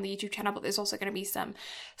live on the YouTube channel, but there's also going to be some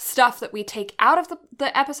stuff that we take out of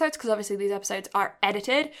the episodes, because obviously these episodes are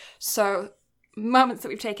edited. So moments that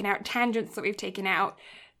we've taken out, tangents that we've taken out,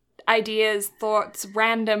 ideas, thoughts,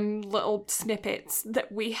 random little snippets that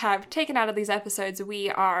we have taken out of these episodes, we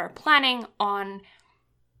are planning on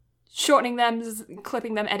shortening them,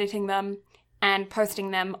 clipping them, editing them, and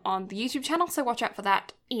posting them on the YouTube channel, so watch out for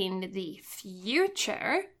that in the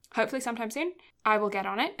future. Hopefully sometime soon. I will get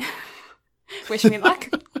on it. Wish me luck.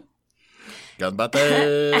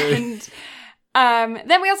 Ganbatte! And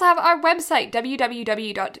then we also have our website,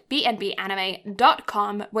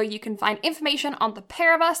 www.bnbanime.com, where you can find information on the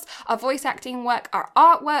pair of us, our voice acting work, our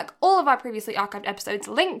artwork, all of our previously archived episodes,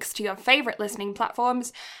 links to your favourite listening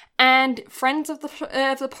platforms, and friends of the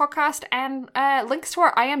podcast, and links to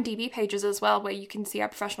our IMDb pages as well, where you can see our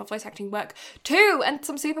professional voice acting work too, and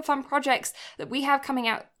some super fun projects that we have coming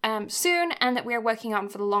out soon, and that we are working on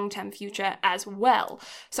for the long-term future as well.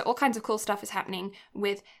 So all kinds of cool stuff is happening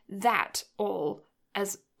with that all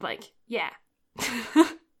as, like, yeah.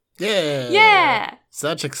 Yeah. Yeah.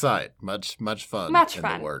 Such excite. Much fun. Much in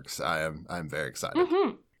fun. the works. I'm very excited.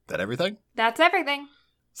 Mm-hmm. That everything? That's everything.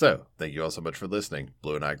 So, thank you all so much for listening.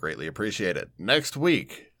 Blue and I greatly appreciate it. Next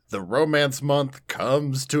week, the romance month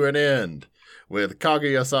comes to an end with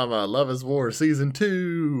Kaguya-sama Love is War Season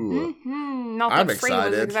 2. Mm-hmm. Not that I'm Free was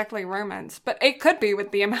excited. exactly romance, but it could be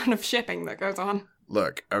with the amount of shipping that goes on.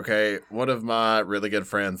 Look, okay, one of my really good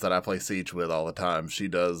friends that I play Siege with all the time, she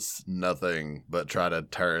does nothing but try to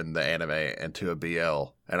turn the anime into a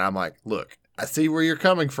BL. And I'm like, look, I see where you're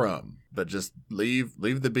coming from, but just leave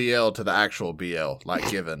the BL to the actual BL, like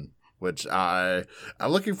Given, which I'm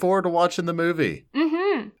looking forward to watching the movie.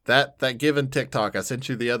 Mm-hmm. That Given TikTok I sent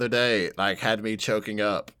you the other day, like, had me choking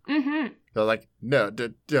up. Mm-hmm. I was like, no,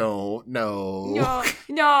 don't, no.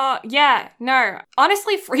 No, yeah, no.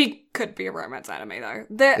 Honestly, Free could be a romance anime, though.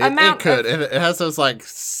 It could. It has those, like,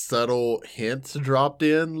 subtle hints dropped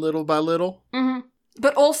in little by little. Mm-hmm.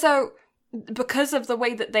 But also, because of the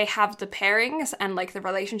way that they have the pairings and, like, the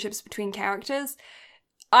relationships between characters,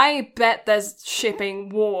 I bet there's shipping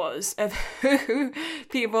wars of who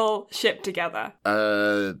people ship together.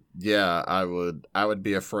 Yeah, I would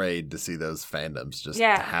be afraid to see those fandoms just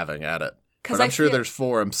having at it. But I'm sure there's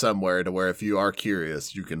forums somewhere to where if you are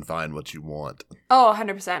curious, you can find what you want. Oh,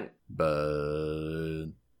 100%. But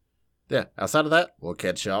yeah, outside of that, we'll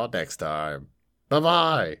catch y'all next time.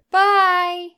 Bye-bye. Bye!